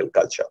every single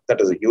culture.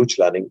 That is a huge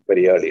learning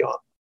very early on.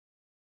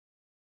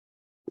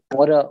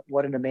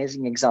 What an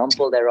amazing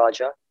example there,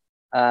 Raja.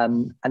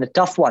 And a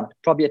tough one,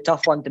 probably a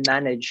tough one to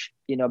manage,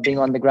 being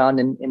on the ground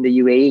in the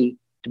UAE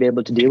to be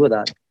able to deal with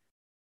that.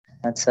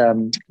 That's a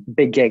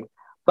big gig.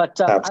 But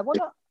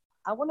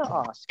I want to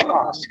ask,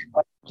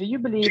 do you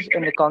believe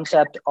in the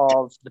concept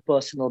of the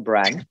personal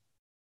brand?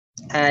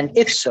 And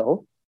if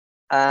so,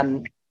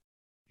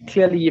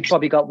 clearly you've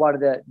probably got one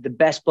of the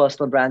best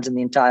personal brands in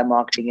the entire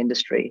marketing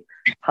industry.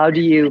 How do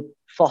you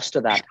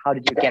foster that? How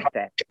did you get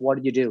there? What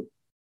did you do?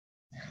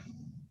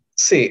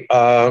 See,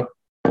 there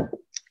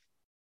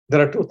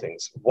are two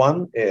things.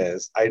 One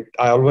is I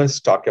always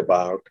talk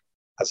about,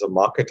 as a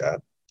marketer,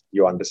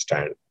 you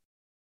understand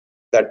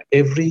that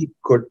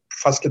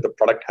firstly, the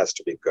product has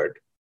to be good.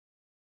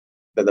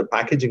 Then the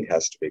packaging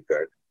has to be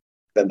good.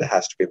 Then there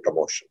has to be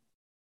promotion,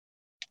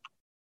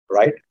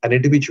 right? An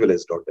individual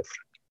is no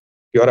different.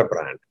 You're a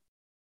brand.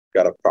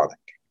 You're a product.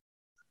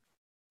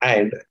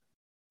 And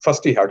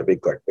first, you have to be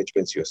good, which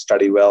means you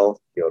study well,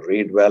 you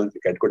read well, you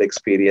get good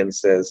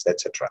experiences,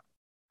 etc.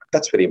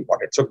 That's very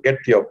important. So get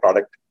your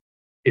product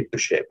into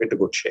shape, into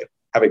good shape,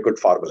 have a good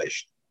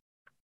formulation.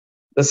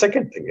 The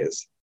second thing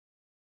is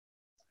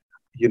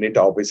you need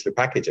to obviously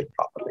package it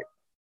properly.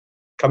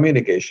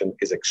 Communication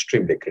is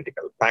extremely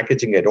critical.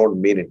 Packaging, I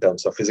don't mean in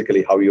terms of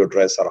physically how you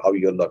dress or how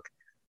you look.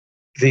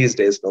 These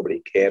days,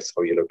 nobody cares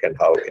how you look and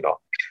how,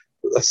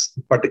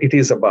 but it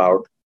is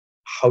about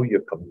how you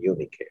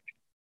communicate.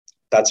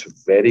 That's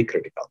very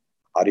critical.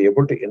 Are you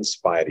able to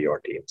inspire your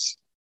teams?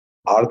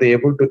 Are they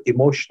able to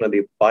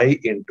emotionally buy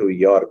into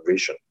your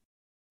vision?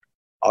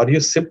 Are you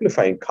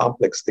simplifying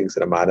complex things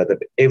in a manner that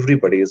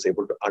everybody is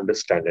able to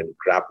understand and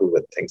grapple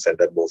with things and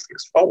then move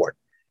things forward,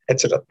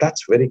 etc.?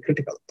 That's very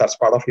critical. That's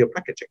part of your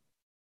packaging.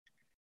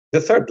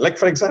 The third, like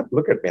for example,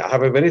 look at me. I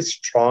have a very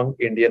strong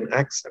Indian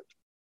accent.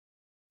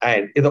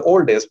 And in the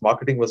old days,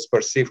 marketing was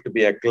perceived to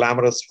be a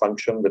glamorous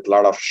function with a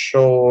lot of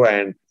show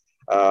and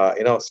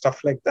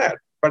stuff like that.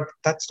 But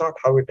that's not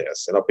how it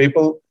is.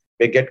 People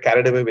may get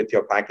carried away with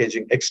your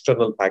packaging,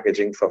 external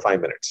packaging for 5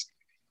 minutes.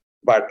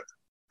 But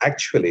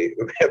actually,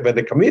 when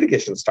the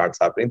communication starts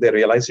happening, they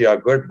realize you are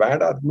good,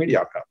 bad, or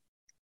mediocre.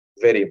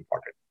 Very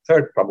important.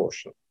 Third,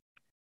 promotion.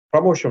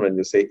 Promotion, when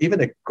you say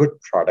even a good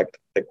product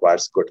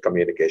requires good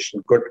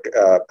communication, good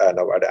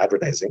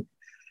advertising,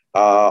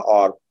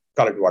 or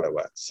call it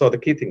whatever. So the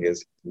key thing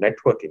is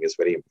networking is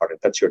very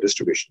important. That's your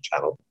distribution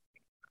channel.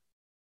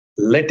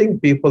 Letting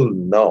people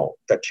know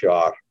that you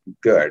are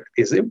good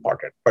is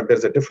important, but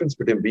there's a difference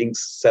between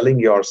selling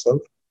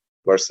yourself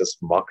versus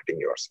marketing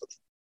yourself.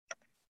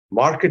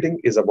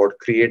 Marketing is about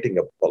creating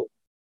a pull.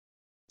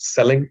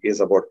 Selling is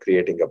about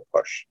creating a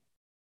push.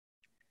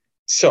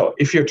 So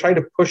if you try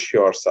to push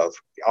yourself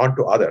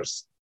onto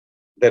others,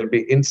 there'll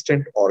be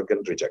instant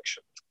organ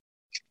rejection.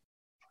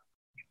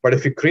 But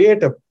if you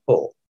create a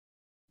pull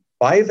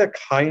by the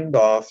kind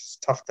of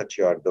stuff that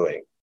you are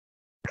doing,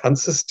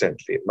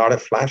 consistently, not a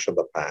flash of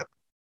the pan,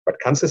 but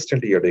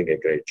consistently, you're doing a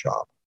great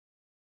job.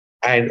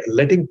 And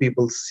letting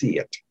people see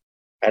it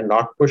and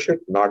not push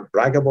it, not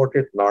brag about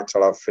it, not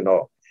sort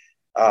of,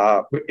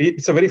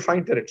 it's a very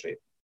fine territory.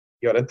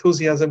 Your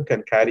enthusiasm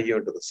can carry you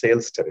into the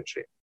sales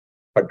territory,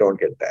 but don't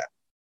get there.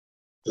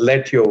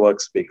 Let your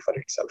work speak for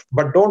itself.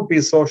 But don't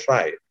be so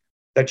shy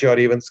that you're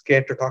even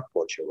scared to talk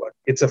about your work.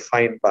 It's a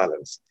fine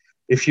balance.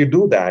 If you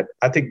do that,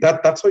 I think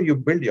that's how you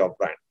build your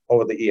brand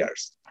over the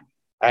years.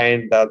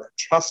 And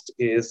trust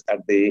is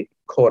at the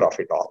core of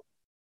it all.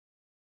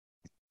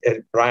 A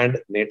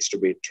brand needs to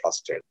be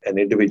trusted. An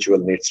individual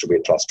needs to be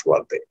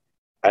trustworthy.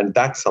 And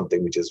that's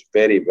something which is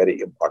very, very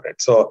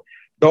important. So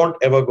don't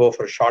ever go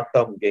for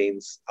short-term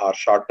gains or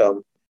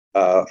short-term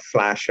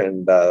flash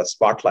and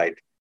spotlight.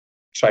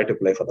 Try to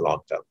play for the long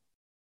term.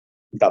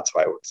 That's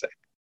what I would say.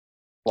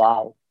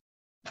 Wow.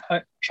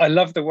 I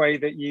love the way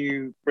that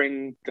you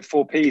bring the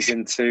 4 Ps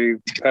into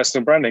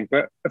personal branding,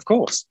 but of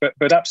course,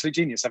 but absolute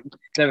genius. I've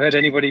never heard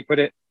anybody put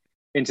it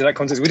into that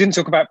context. We didn't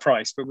talk about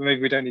price, but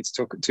maybe we don't need to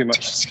talk too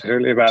much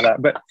specifically about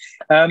that. But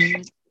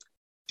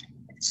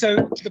so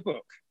the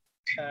book,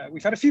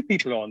 we've had a few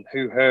people on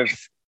who have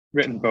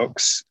written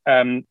books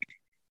and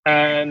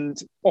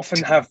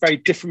often have very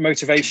different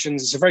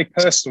motivations. It's a very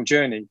personal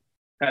journey.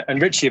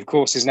 And Richie, of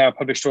course, is now a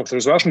published author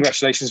as well.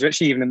 Congratulations,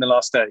 Richie, even in the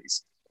last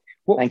days.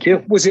 Thank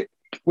you. Was it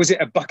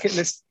a bucket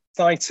list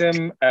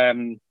item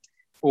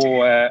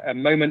or a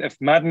moment of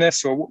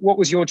madness? Or what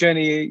was your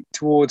journey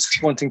towards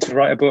wanting to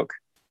write a book?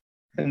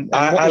 And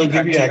I'll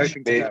give you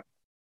actually.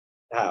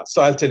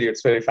 So I'll tell you,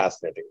 it's very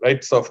fascinating,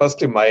 right? So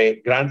firstly, my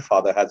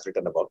grandfather has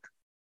written a book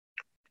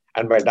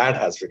and my dad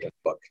has written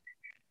a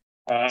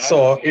book.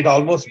 So it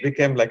almost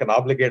became like an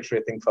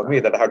obligatory thing for me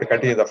that I have to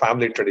continue the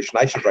family tradition.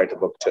 I should write a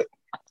book too.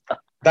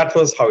 That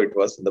was how it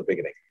was in the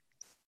beginning.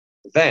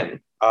 Then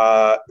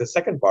the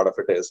second part of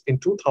it is in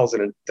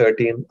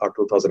 2013 or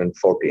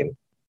 2014,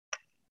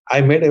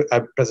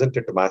 I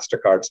presented to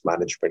Mastercard's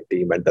management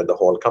team and then the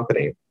whole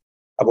company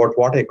about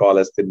what I call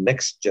as the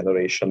next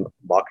generation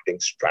marketing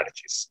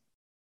strategies.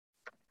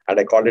 And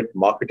I called it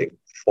Marketing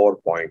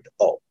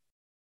 4.0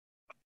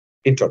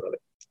 internally.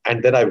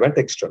 And then I went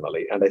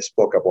externally and I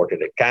spoke about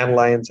it at Cannes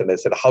Lions and I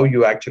said how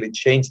you actually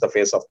change the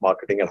face of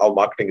marketing and how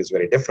marketing is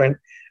very different.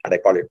 And I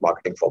call it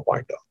Marketing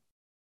 4.0.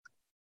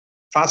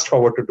 Fast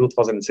forward to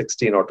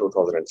 2016 or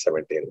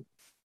 2017,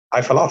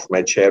 I fell off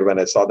my chair when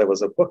I saw there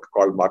was a book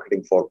called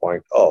Marketing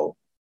 4.0,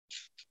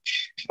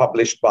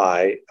 published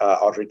by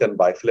or written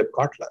by Philip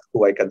Kotler,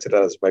 who I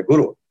consider as my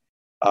guru,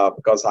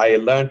 because I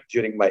learned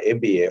during my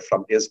MBA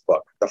from his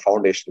book, the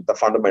foundation, the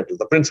fundamentals,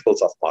 the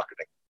principles of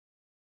marketing.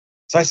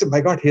 So I said,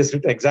 my God, he has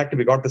written exactly,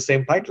 we got the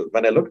same title.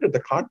 When I looked at the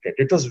content,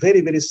 it was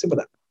very, very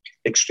similar,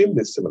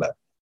 extremely similar.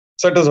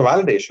 So it was a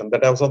validation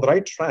that I was on the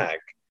right track,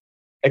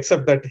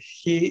 except that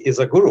he is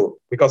a guru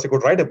because he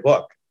could write a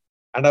book.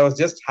 And I was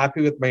just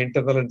happy with my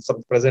internal and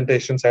some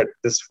presentations at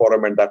this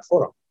forum and that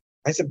forum.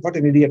 I said, what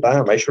an idiot I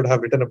am. I should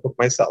have written a book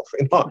myself.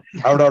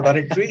 I would have done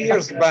it 3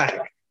 years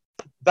back.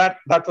 That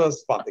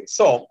was one thing.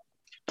 So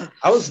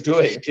I was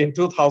doing in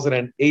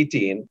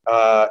 2018,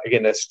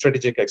 again, a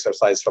strategic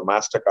exercise for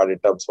Mastercard in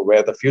terms of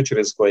where the future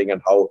is going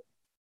and how.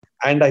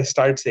 And I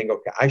started saying,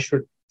 okay, I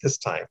should this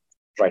time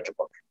write a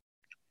book.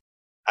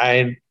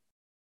 And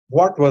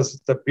what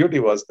was the beauty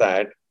was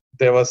that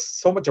there was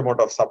so much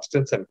amount of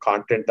substance and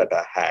content that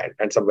I had,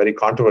 and some very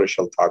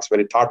controversial thoughts,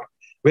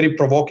 very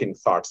provoking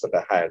thoughts that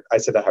I had. I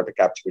said I have to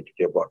capture it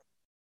into a book.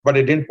 But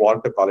I didn't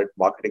want to call it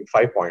Marketing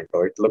 5.0.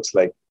 It looks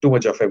like too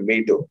much of a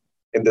me too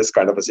in this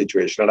kind of a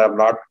situation. And I'm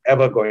not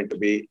ever going to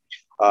be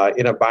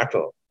in a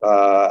battle,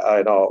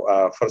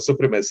 for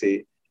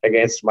supremacy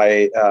against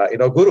my,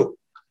 guru,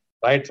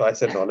 right? So I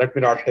said, no, let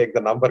me not take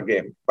the number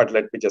game, but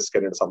let me just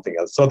get into something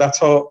else. So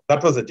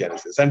that was the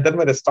genesis. And then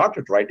when I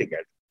started writing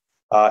it,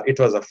 it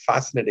was a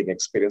fascinating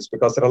experience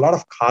because there are a lot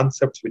of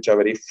concepts which are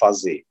very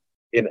fuzzy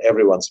in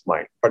everyone's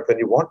mind. But when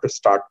you want to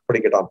start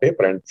putting it on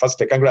paper, and first,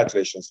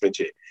 congratulations,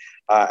 Richie,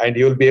 and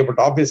you'll be able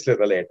to obviously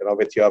relate,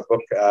 with your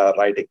book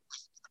writing,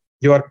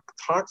 your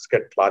thoughts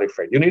get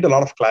clarified. You need a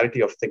lot of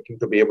clarity of thinking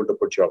to be able to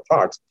put your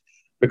thoughts,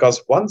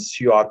 because once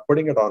you are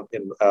putting it on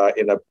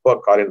in a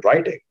book or in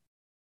writing,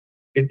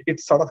 it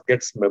sort of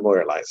gets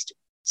memorialized.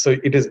 So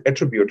it is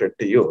attributed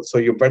to you. So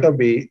you better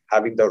be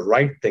having the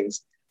right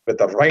things with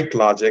the right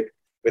logic,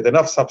 with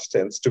enough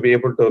substance to be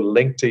able to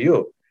link to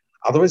you.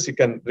 Otherwise, you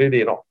can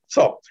really,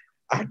 So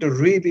I had to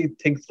really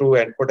think through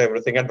and put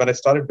everything. And when I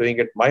started doing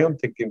it, my own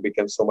thinking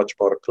became so much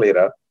more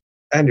clearer.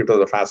 And it was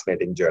a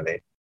fascinating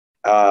journey.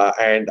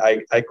 And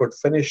I could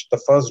finish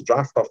the first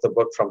draft of the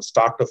book from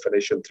start to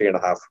finish in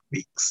 3.5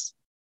 weeks.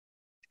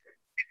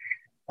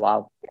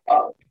 Wow.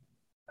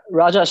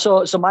 Raja,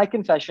 so my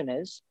confession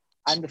is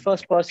I'm the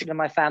first person in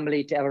my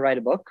family to ever write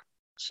a book.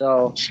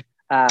 So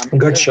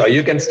good show.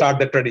 You can start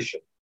the tradition.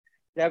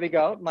 There we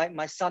go.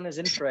 My son is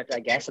in for it, I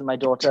guess, and my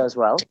daughter as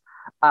well.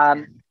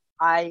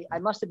 I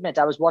must admit,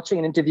 I was watching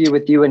an interview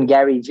with you and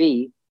Gary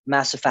Vee,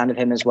 massive fan of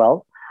him as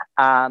well.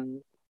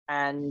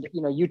 And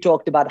you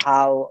talked about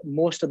how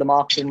most of the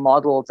marketing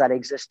models that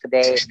exist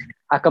today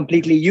are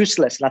completely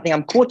useless. And I think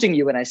I'm quoting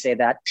you when I say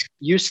that,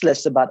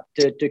 useless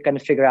to kind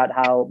of figure out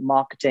how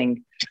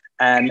marketing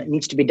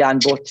needs to be done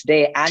both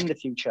today and the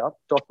future.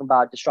 Talking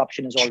about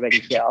disruption is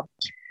already here.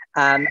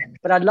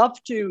 But I'd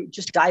love to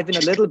just dive in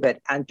a little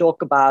bit and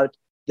talk about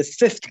the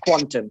fifth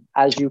quantum,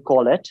 as you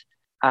call it.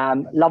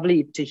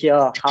 Lovely to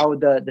hear how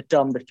the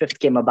term the fifth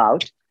came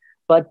about.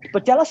 But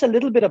tell us a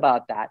little bit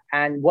about that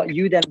and what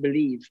you then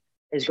believe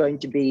is going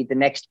to be the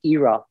next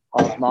era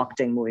of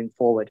marketing moving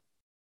forward.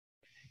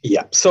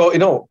 Yeah. So,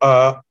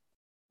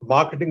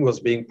 marketing was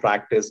being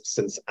practiced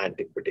since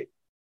antiquity.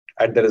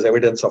 And there is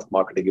evidence of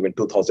marketing even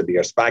 2,000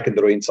 years back in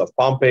the ruins of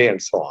Pompeii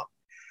and so on.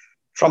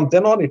 From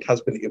then on, it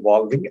has been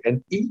evolving.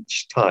 And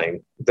each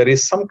time there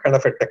is some kind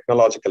of a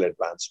technological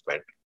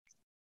advancement.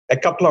 A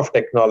couple of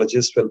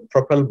technologies will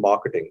propel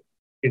marketing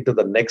into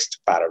the next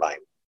paradigm.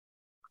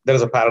 There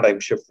is a paradigm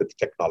shift with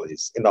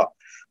technologies.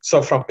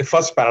 So from the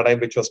first paradigm,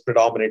 which was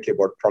predominantly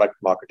about product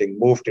marketing,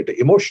 moved into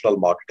emotional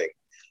marketing,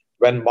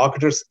 when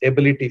marketers'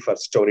 ability for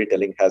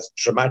storytelling has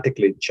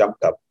dramatically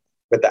jumped up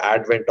with the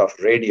advent of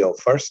radio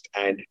first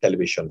and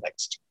television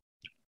next.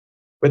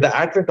 With the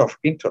advent of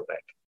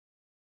internet,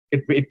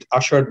 it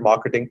ushered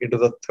marketing into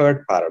the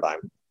third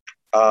paradigm.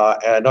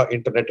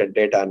 Internet and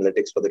data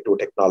analytics were the two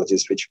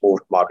technologies which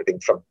moved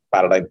marketing from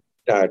paradigm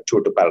 2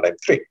 to paradigm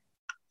 3.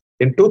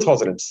 In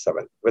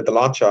 2007, with the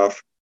launch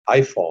of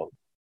iPhone,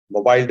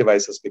 mobile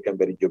devices became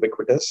very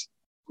ubiquitous,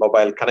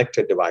 mobile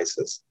connected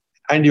devices,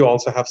 and you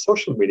also have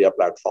social media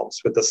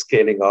platforms with the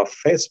scaling of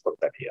Facebook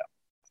that year.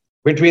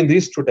 Between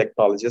these two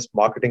technologies,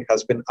 marketing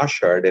has been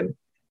ushered in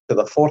to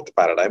the fourth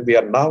paradigm. We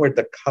are now at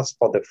the cusp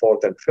of the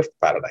fourth and fifth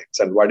paradigms.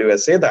 And why do I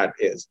say that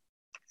is,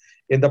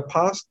 in the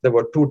past, there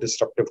were two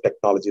disruptive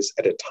technologies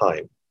at a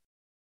time,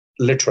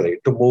 literally,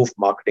 to move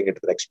marketing into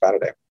the next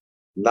paradigm.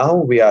 Now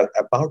we are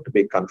about to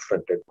be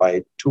confronted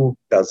by 24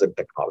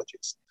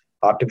 technologies: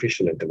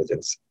 artificial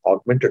intelligence,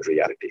 augmented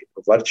reality,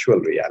 virtual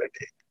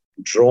reality,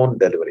 drone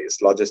deliveries.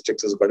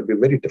 Logistics is going to be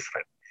very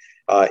different.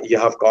 You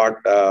have got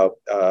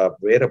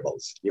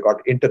wearables, you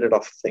got Internet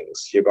of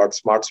Things, you got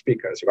smart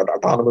speakers, you got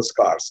autonomous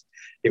cars,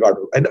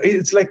 and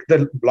it's like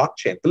the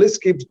blockchain. The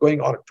list keeps going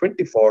on.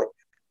 24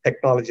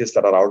 technologies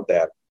that are out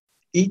there.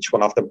 Each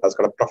one of them has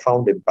got a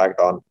profound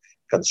impact on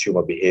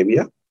consumer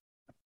behavior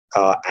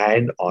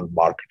and on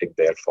marketing,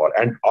 therefore,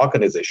 and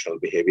organizational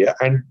behavior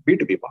and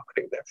B2B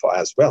marketing, therefore,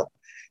 as well.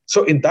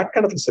 So in that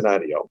kind of a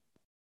scenario,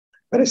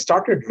 when I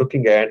started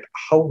looking at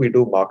how we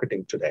do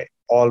marketing today,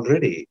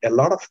 already a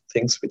lot of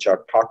things which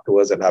are taught to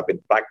us and have been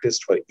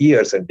practiced for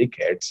years and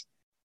decades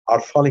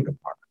are falling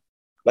apart.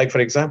 Like, for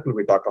example,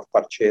 we talk of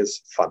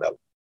purchase funnel.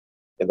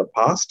 In the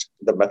past,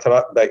 the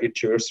method that it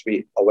used to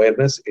be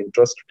awareness,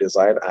 interest,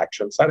 desire,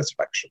 action,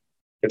 satisfaction.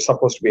 It's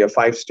supposed to be a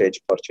 5-stage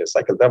purchase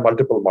cycle. There are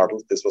multiple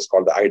models. This was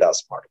called the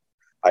IDAS model,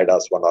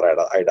 IDAS 1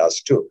 or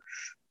IDAS 2.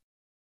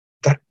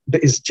 That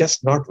is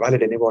just not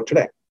valid anymore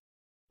today.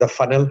 The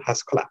funnel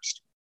has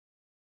collapsed.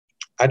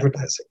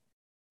 Advertising.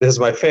 This is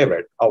my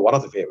favorite, or one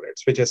of the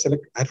favorites, which I say,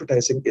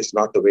 advertising is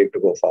not the way to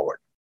go forward,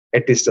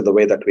 at least in the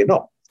way that we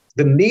know.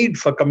 The need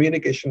for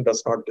communication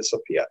does not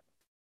disappear,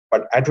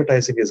 but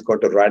advertising is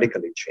going to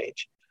radically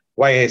change.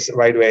 Why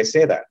do I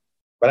say that?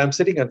 When I'm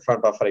sitting in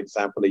front of, for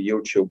example, a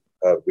YouTube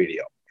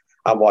video,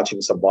 I'm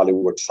watching some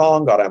Bollywood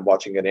song or I'm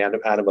watching an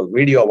animal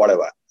video or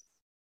whatever.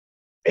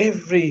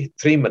 Every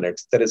 3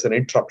 minutes, there is an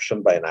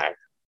interruption by an ad.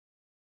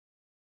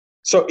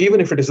 So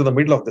even if it is in the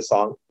middle of the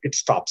song, it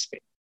stops me.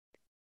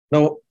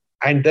 Now,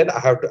 and then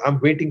I'm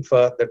waiting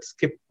for that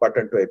skip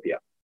button to appear.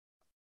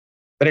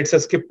 When it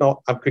says skip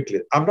now,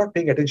 I'm not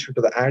paying attention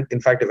to the ad. In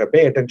fact, if I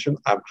pay attention,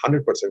 I'm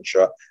 100%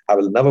 sure I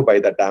will never buy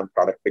that damn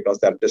product because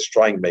they're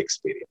destroying my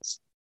experience.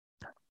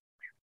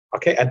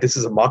 Okay, and this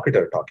is a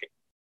marketer talking,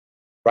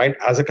 right?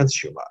 As a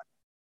consumer.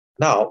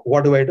 Now,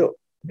 what do?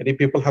 Many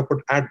people have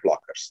put ad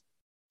blockers.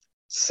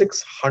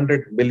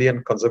 600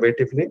 million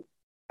conservatively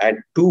and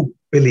 2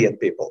 billion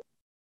people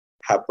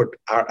have put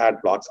our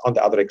ad blocks on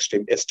the other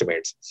extreme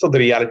estimates. So the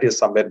reality is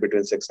somewhere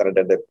between 600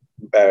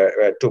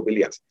 and 2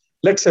 billion.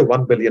 Let's say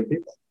 1 billion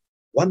people.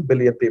 1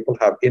 billion people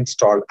have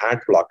installed ad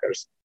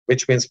blockers,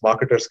 which means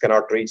marketers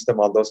cannot reach them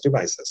on those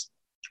devices.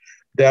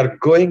 They are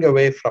going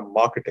away from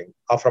marketing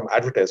or from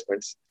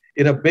advertisements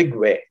in a big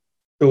way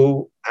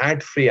to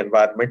ad-free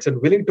environments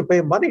and willing to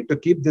pay money to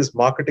keep these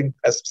marketing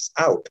pests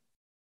out.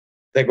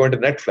 They're going to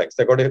Netflix,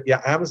 they're going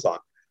to Amazon.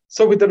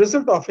 So with the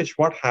result of which,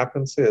 what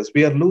happens is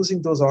we are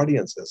losing those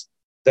audiences.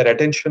 Their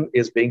attention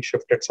is being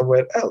shifted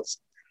somewhere else.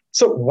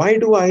 So why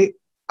do I,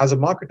 as a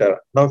marketer,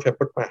 now if I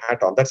put my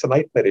hat on, that's a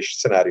nightmarish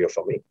scenario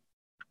for me.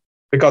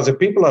 Because if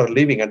people are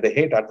leaving and they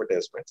hate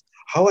advertisements,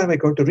 how am I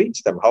going to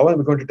reach them? How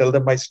am I going to tell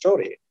them my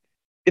story?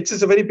 It's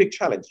a very big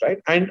challenge,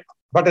 right?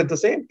 But at the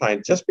same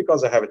time, just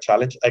because I have a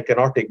challenge, I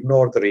cannot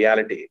ignore the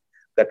reality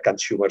that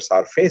consumers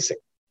are facing.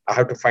 I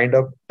have to find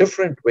a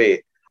different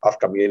way of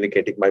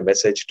communicating my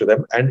message to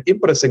them and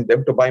impressing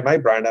them to buy my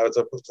brand as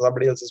opposed to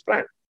somebody else's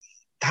brand.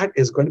 That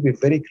is going to be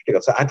very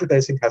critical. So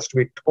advertising has to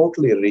be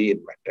totally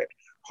reinvented.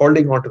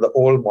 Holding on to the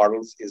old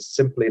models is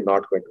simply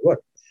not going to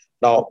work.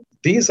 Now,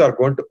 these are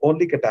going to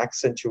only get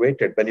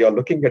accentuated when you're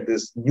looking at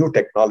these new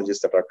technologies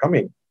that are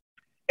coming.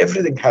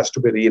 Everything has to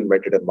be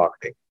reinvented in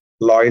marketing.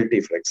 Loyalty,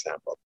 for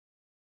example.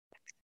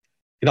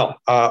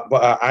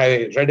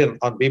 I read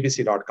on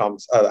BBC.com,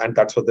 and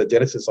that's what the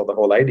genesis of the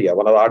whole idea.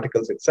 One of the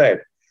articles, it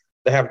said,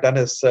 they have done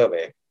a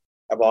survey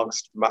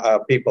amongst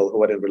people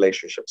who are in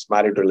relationships,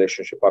 married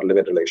relationship or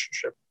live-in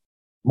relationship.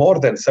 More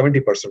than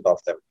 70% of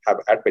them have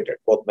admitted,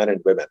 both men and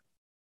women,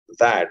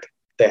 that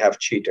they have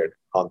cheated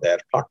on their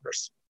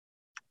partners.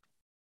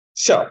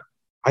 So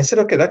I said,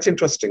 okay, that's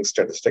interesting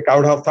statistic. I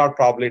would have thought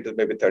probably it is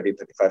maybe 30,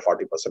 35,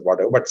 40%,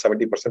 whatever, but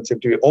 70% seem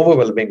to be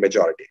overwhelming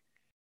majority.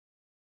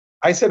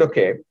 I said,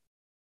 okay,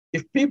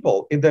 if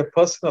people in their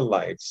personal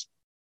lives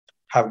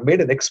have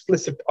made an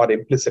explicit or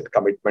implicit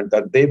commitment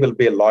that they will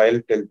be loyal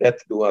till death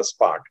do us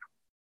part,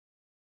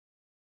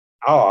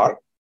 or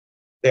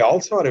they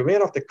also are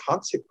aware of the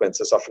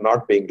consequences of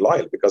not being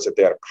loyal, because if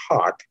they are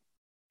caught,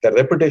 their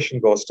reputation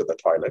goes to the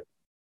toilet.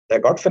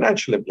 They've got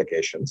financial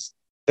implications.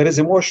 There is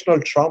emotional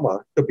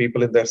trauma to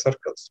people in their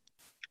circles.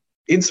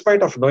 In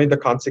spite of knowing the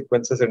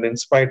consequences and in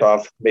spite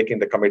of making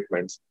the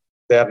commitments,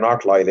 they are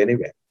not loyal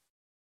anyway.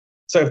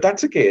 So if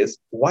that's the case,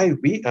 why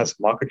we as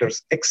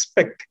marketers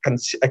expect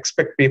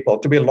people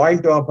to be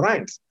loyal to our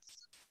brands?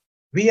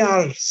 We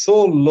are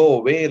so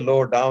low, way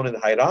low down in the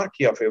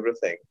hierarchy of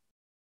everything.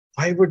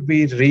 Why would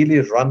we really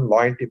run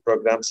loyalty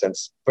programs and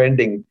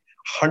spending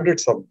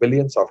hundreds of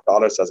billions of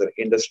dollars as an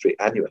industry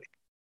annually?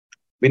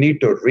 We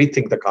need to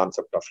rethink the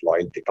concept of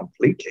loyalty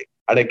completely.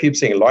 And I keep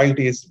saying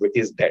loyalty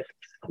is dead.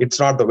 It's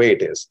not the way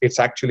it is. It's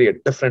actually a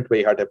different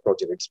way how to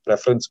approach it. It's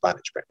preference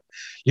management.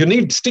 You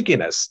need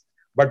stickiness,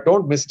 but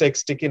don't mistake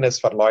stickiness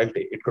for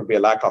loyalty. It could be a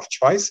lack of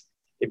choice.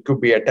 It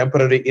could be a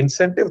temporary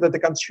incentive that the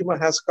consumer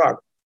has got.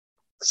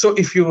 So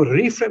if you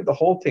reframe the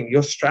whole thing,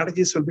 your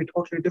strategies will be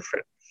totally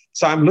different.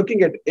 So I'm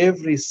looking at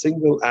every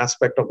single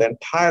aspect of the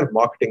entire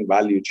marketing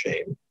value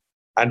chain.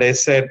 And I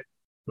said,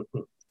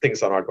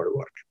 things are not going to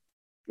work.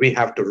 We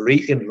have to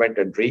reinvent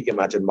and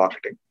reimagine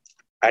marketing.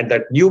 And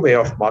that new way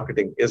of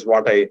marketing is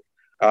what I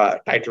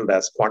titled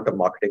as quantum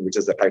marketing, which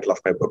is the title of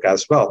my book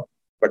as well.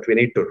 But we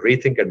need to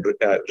rethink and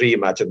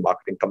reimagine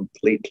marketing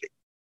completely.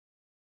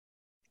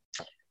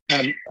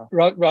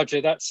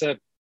 Roger, that's a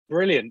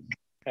brilliant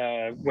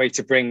way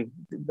to bring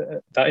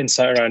that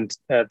insight around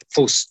the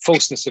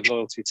falseness of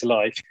loyalty to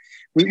life.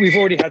 We've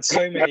already had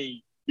so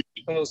many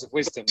pearls of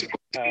wisdom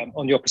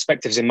on your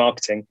perspectives in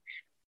marketing.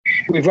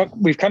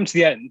 We've come to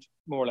the end,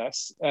 more or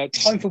less.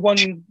 Time for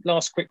one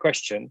last quick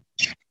question.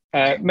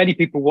 Many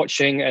people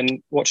watching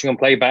on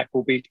playback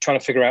will be trying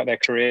to figure out their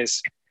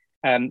careers,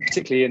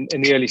 particularly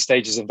in the early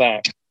stages of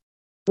that.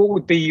 What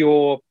would be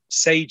your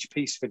sage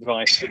piece of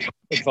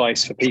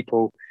advice for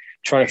people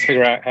trying to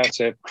figure out how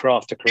to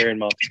craft a career in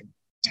marketing?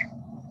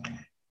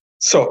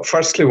 So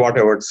firstly, what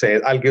I would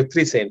say, I'll give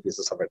 3 sane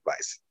pieces of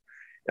advice.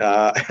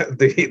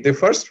 The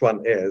first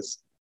one is,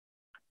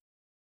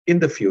 in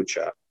the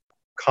future,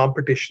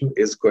 competition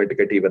is going to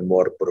get even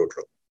more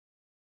brutal.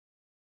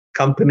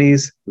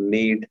 Companies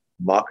need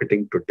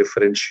marketing to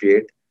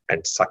differentiate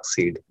and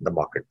succeed in the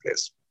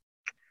marketplace.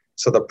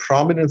 So the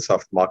prominence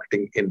of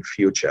marketing in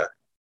future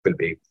will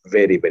be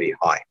very, very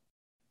high.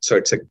 So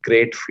it's a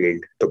great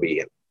field to be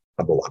in,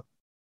 number one.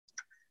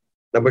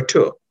 Number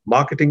two,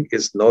 marketing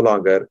is no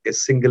longer a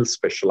single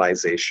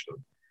specialization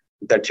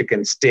that you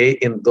can stay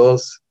in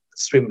those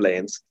swim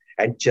lanes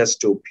and just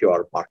do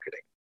pure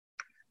marketing.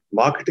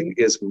 Marketing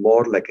is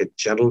more like a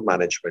general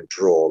management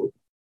role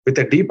with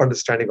a deep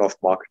understanding of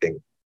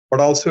marketing,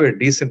 but also a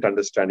decent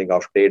understanding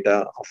of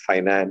data, of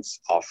finance,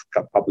 of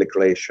public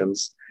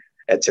relations,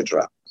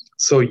 etc.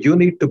 So you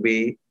need to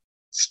be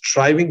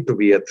striving to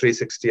be a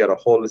 360 or a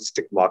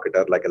holistic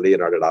marketer like a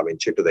Leonardo da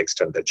Vinci to the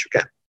extent that you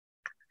can.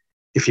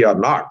 If you are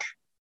not,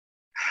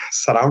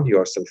 surround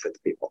yourself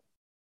with people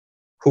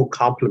who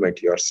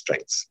complement your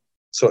strengths.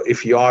 So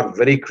if you are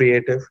very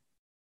creative,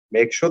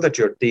 make sure that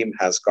your team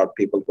has got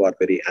people who are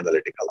very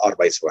analytical or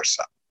vice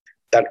versa.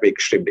 That would be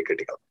extremely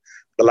critical.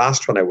 The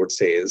last one I would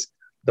say is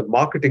the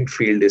marketing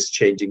field is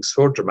changing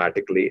so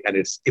dramatically and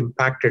it's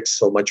impacted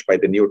so much by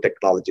the new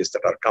technologies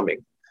that are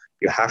coming.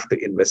 You have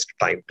to invest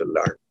time to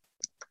learn.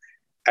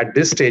 At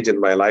this stage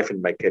in my life,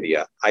 in my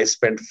career, I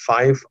spend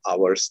 5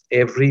 hours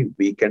every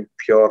weekend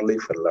purely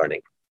for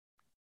learning.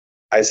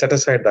 I set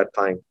aside that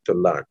time to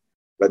learn,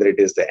 whether it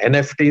is the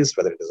NFTs,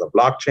 whether it is the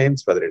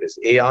blockchains, whether it is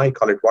AI,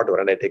 call it whatever.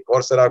 And I take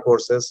Coursera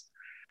courses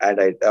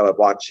and I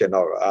watch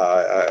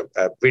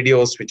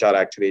videos which are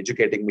actually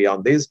educating me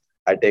on this.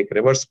 I take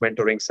reverse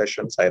mentoring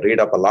sessions. I read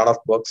up a lot of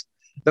books.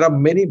 There are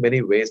many,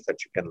 many ways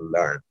that you can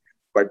learn,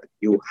 but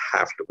you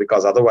have to,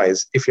 because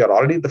otherwise, if you're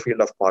already in the field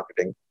of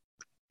marketing,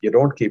 you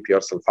don't keep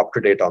yourself up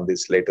to date on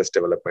these latest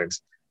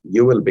developments,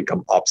 you will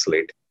become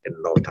obsolete in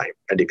no time,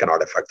 and you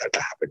cannot affect that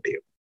to happen to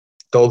you.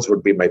 Those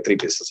would be my 3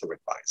 pieces of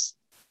advice.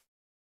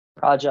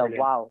 Raja,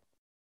 wow.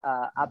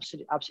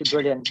 Absolutely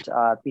brilliant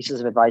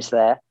pieces of advice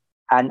there.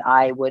 And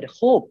I would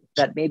hope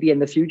that maybe in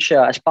the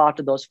future, as part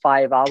of those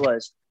 5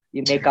 hours,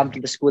 you may come to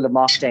the School of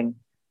Marketing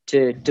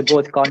to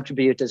both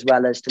contribute as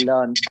well as to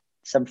learn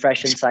some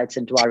fresh insights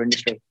into our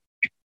industry.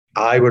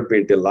 I would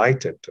be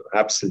delighted to,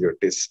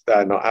 absolutely.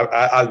 No,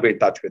 I'll be in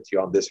touch with you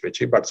on this,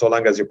 Richie, but so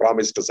long as you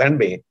promise to send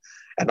me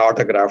an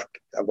autographed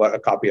a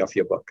copy of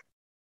your book.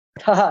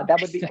 That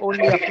would be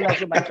only a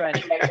pleasure, my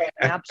friend.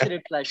 An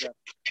absolute pleasure.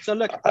 So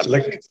look,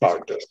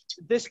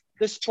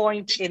 this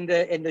point in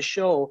the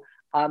show,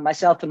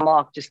 myself and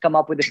Mark just come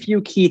up with a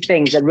few key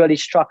things that really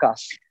struck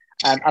us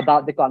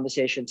about the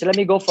conversation. So let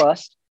me go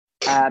first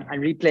and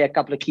replay a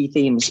couple of key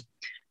themes.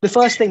 The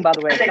first thing, by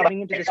the way,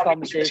 coming into this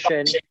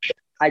conversation,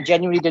 I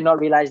genuinely did not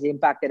realize the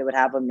impact that it would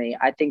have on me.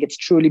 I think it's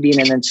truly been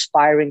an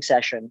inspiring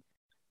session,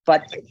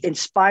 but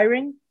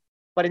inspiring,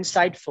 but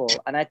insightful.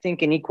 And I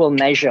think in equal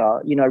measure,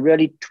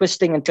 really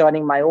twisting and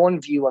turning my own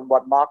view on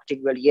what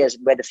marketing really is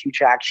and where the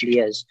future actually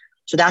is.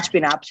 So that's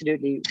been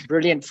absolutely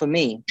brilliant for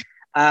me.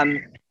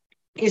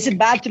 Is it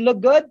bad to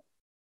look good?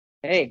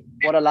 Hey,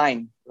 what a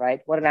line,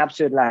 right? What an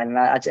absolute line.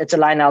 It's a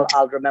line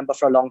I'll remember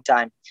for a long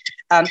time.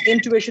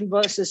 Intuition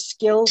versus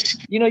skill.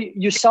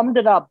 You summed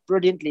it up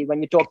brilliantly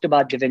when you talked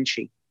about Da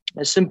Vinci.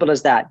 As simple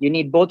as that. You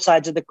need both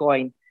sides of the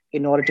coin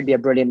in order to be a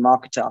brilliant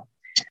marketer.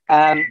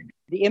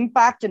 The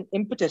impact and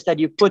impetus that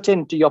you put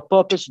into your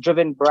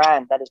purpose-driven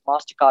brand, that is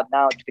Mastercard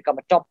now, to become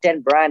a top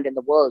 10 brand in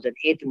the world and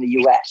 8th in the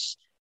US.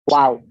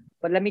 Wow.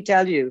 But let me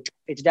tell you,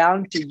 it's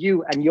down to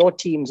you and your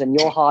teams and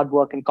your hard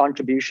work and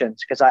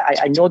contributions, because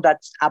I know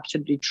that's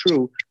absolutely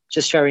true,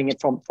 just sharing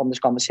it from this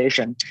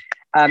conversation.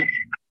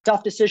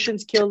 Tough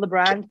decisions kill the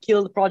brand,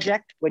 kill the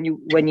project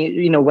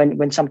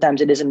when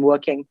sometimes it isn't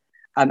working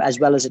as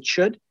well as it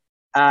should.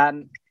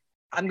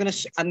 I'm gonna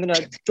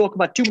talk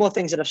about 2 more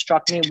things that have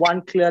struck me.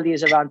 One clearly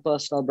is around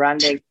personal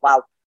branding.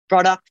 Wow,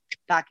 product,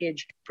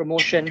 package,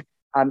 promotion,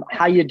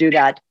 how you do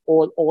that,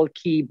 all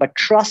key. But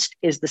trust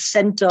is the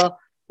center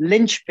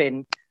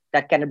linchpin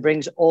that kind of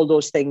brings all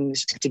those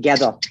things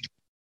together.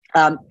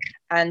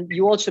 And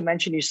you also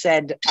mentioned, you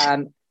said,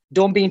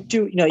 don't be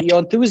too, your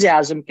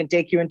enthusiasm can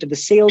take you into the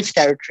sales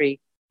territory,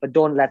 but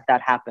don't let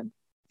that happen.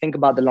 Think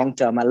about the long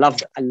term. I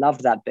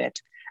love that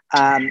bit.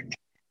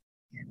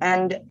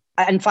 And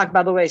in fact,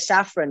 by the way,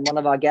 Saffron, one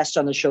of our guests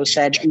on the show,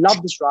 said, love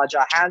this,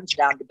 Raja, hands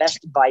down, the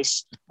best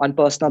advice on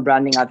personal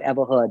branding I've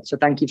ever heard. So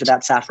thank you for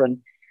that,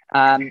 Saffron.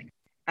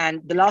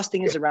 And the last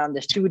thing is around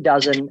this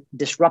 24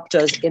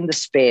 disruptors in the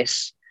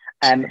space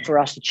for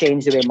us to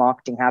change the way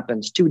marketing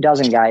happens.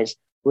 24, guys.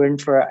 We're in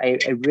for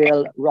a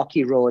real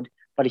rocky road,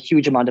 but a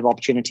huge amount of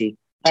opportunity.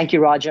 Thank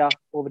you, Raja.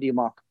 Over to you,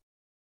 Mark.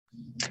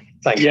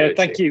 Thank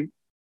you.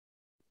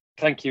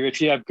 Thank you,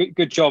 Richie. Yeah,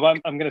 good job.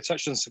 I'm going to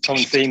touch on some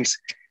common themes.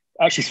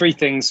 Actually, 3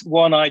 things.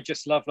 One, I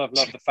just love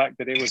the fact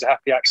that it was a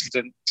happy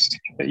accident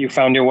that you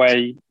found your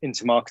way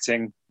into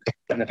marketing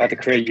and have had the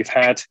career you've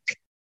had.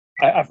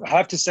 I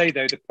have to say,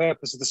 though, the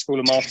purpose of the School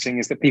of Marketing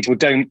is that people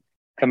don't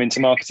come into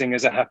marketing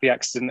as a happy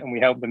accident and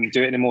we help them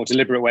do it in a more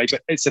deliberate way,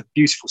 but it's a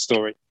beautiful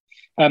story.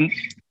 I'm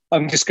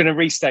just going to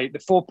restate the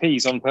 4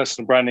 Ps on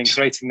personal branding,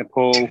 creating the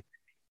pull,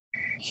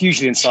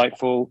 hugely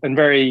insightful and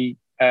very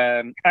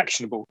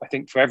actionable, I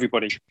think, for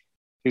everybody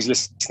who's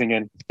listening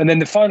in. And then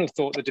the final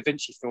thought, the Da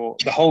Vinci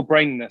thought, the whole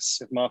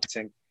brainness of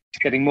marketing.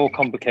 getting more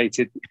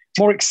complicated,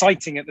 more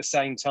exciting at the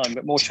same time,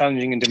 but more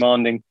challenging and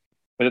demanding,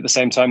 but at the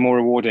same time more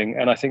rewarding.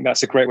 And I think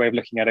that's a great way of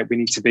looking at it. We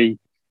need to be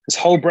as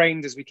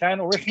whole-brained as we can,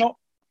 or if not,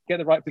 get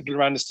the right people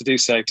around us to do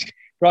so.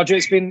 Raja,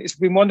 it's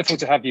been wonderful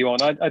to have you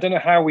on. I don't know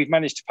how we've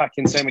managed to pack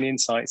in so many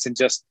insights in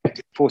just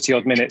 40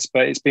 odd minutes,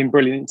 but it's been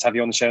brilliant to have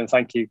you on the show. And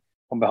thank you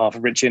on behalf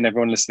of Richie and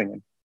everyone listening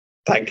in.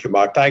 Thank you,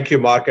 Mark. Thank you,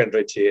 Mark and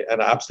Richie.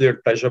 An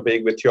absolute pleasure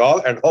being with you all.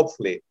 And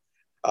hopefully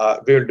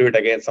we'll do it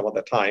again some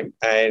other time.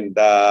 And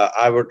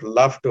I would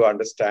love to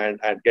understand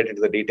and get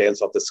into the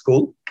details of the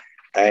school,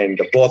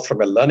 and both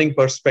from a learning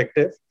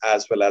perspective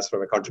as well as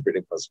from a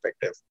contributing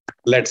perspective.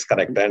 Let's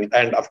connect.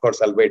 And of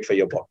course, I'll wait for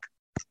your book.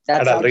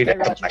 And I'll read it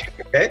back.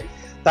 Okay.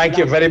 Thank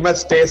you very much.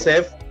 Stay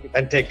safe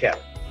and take care.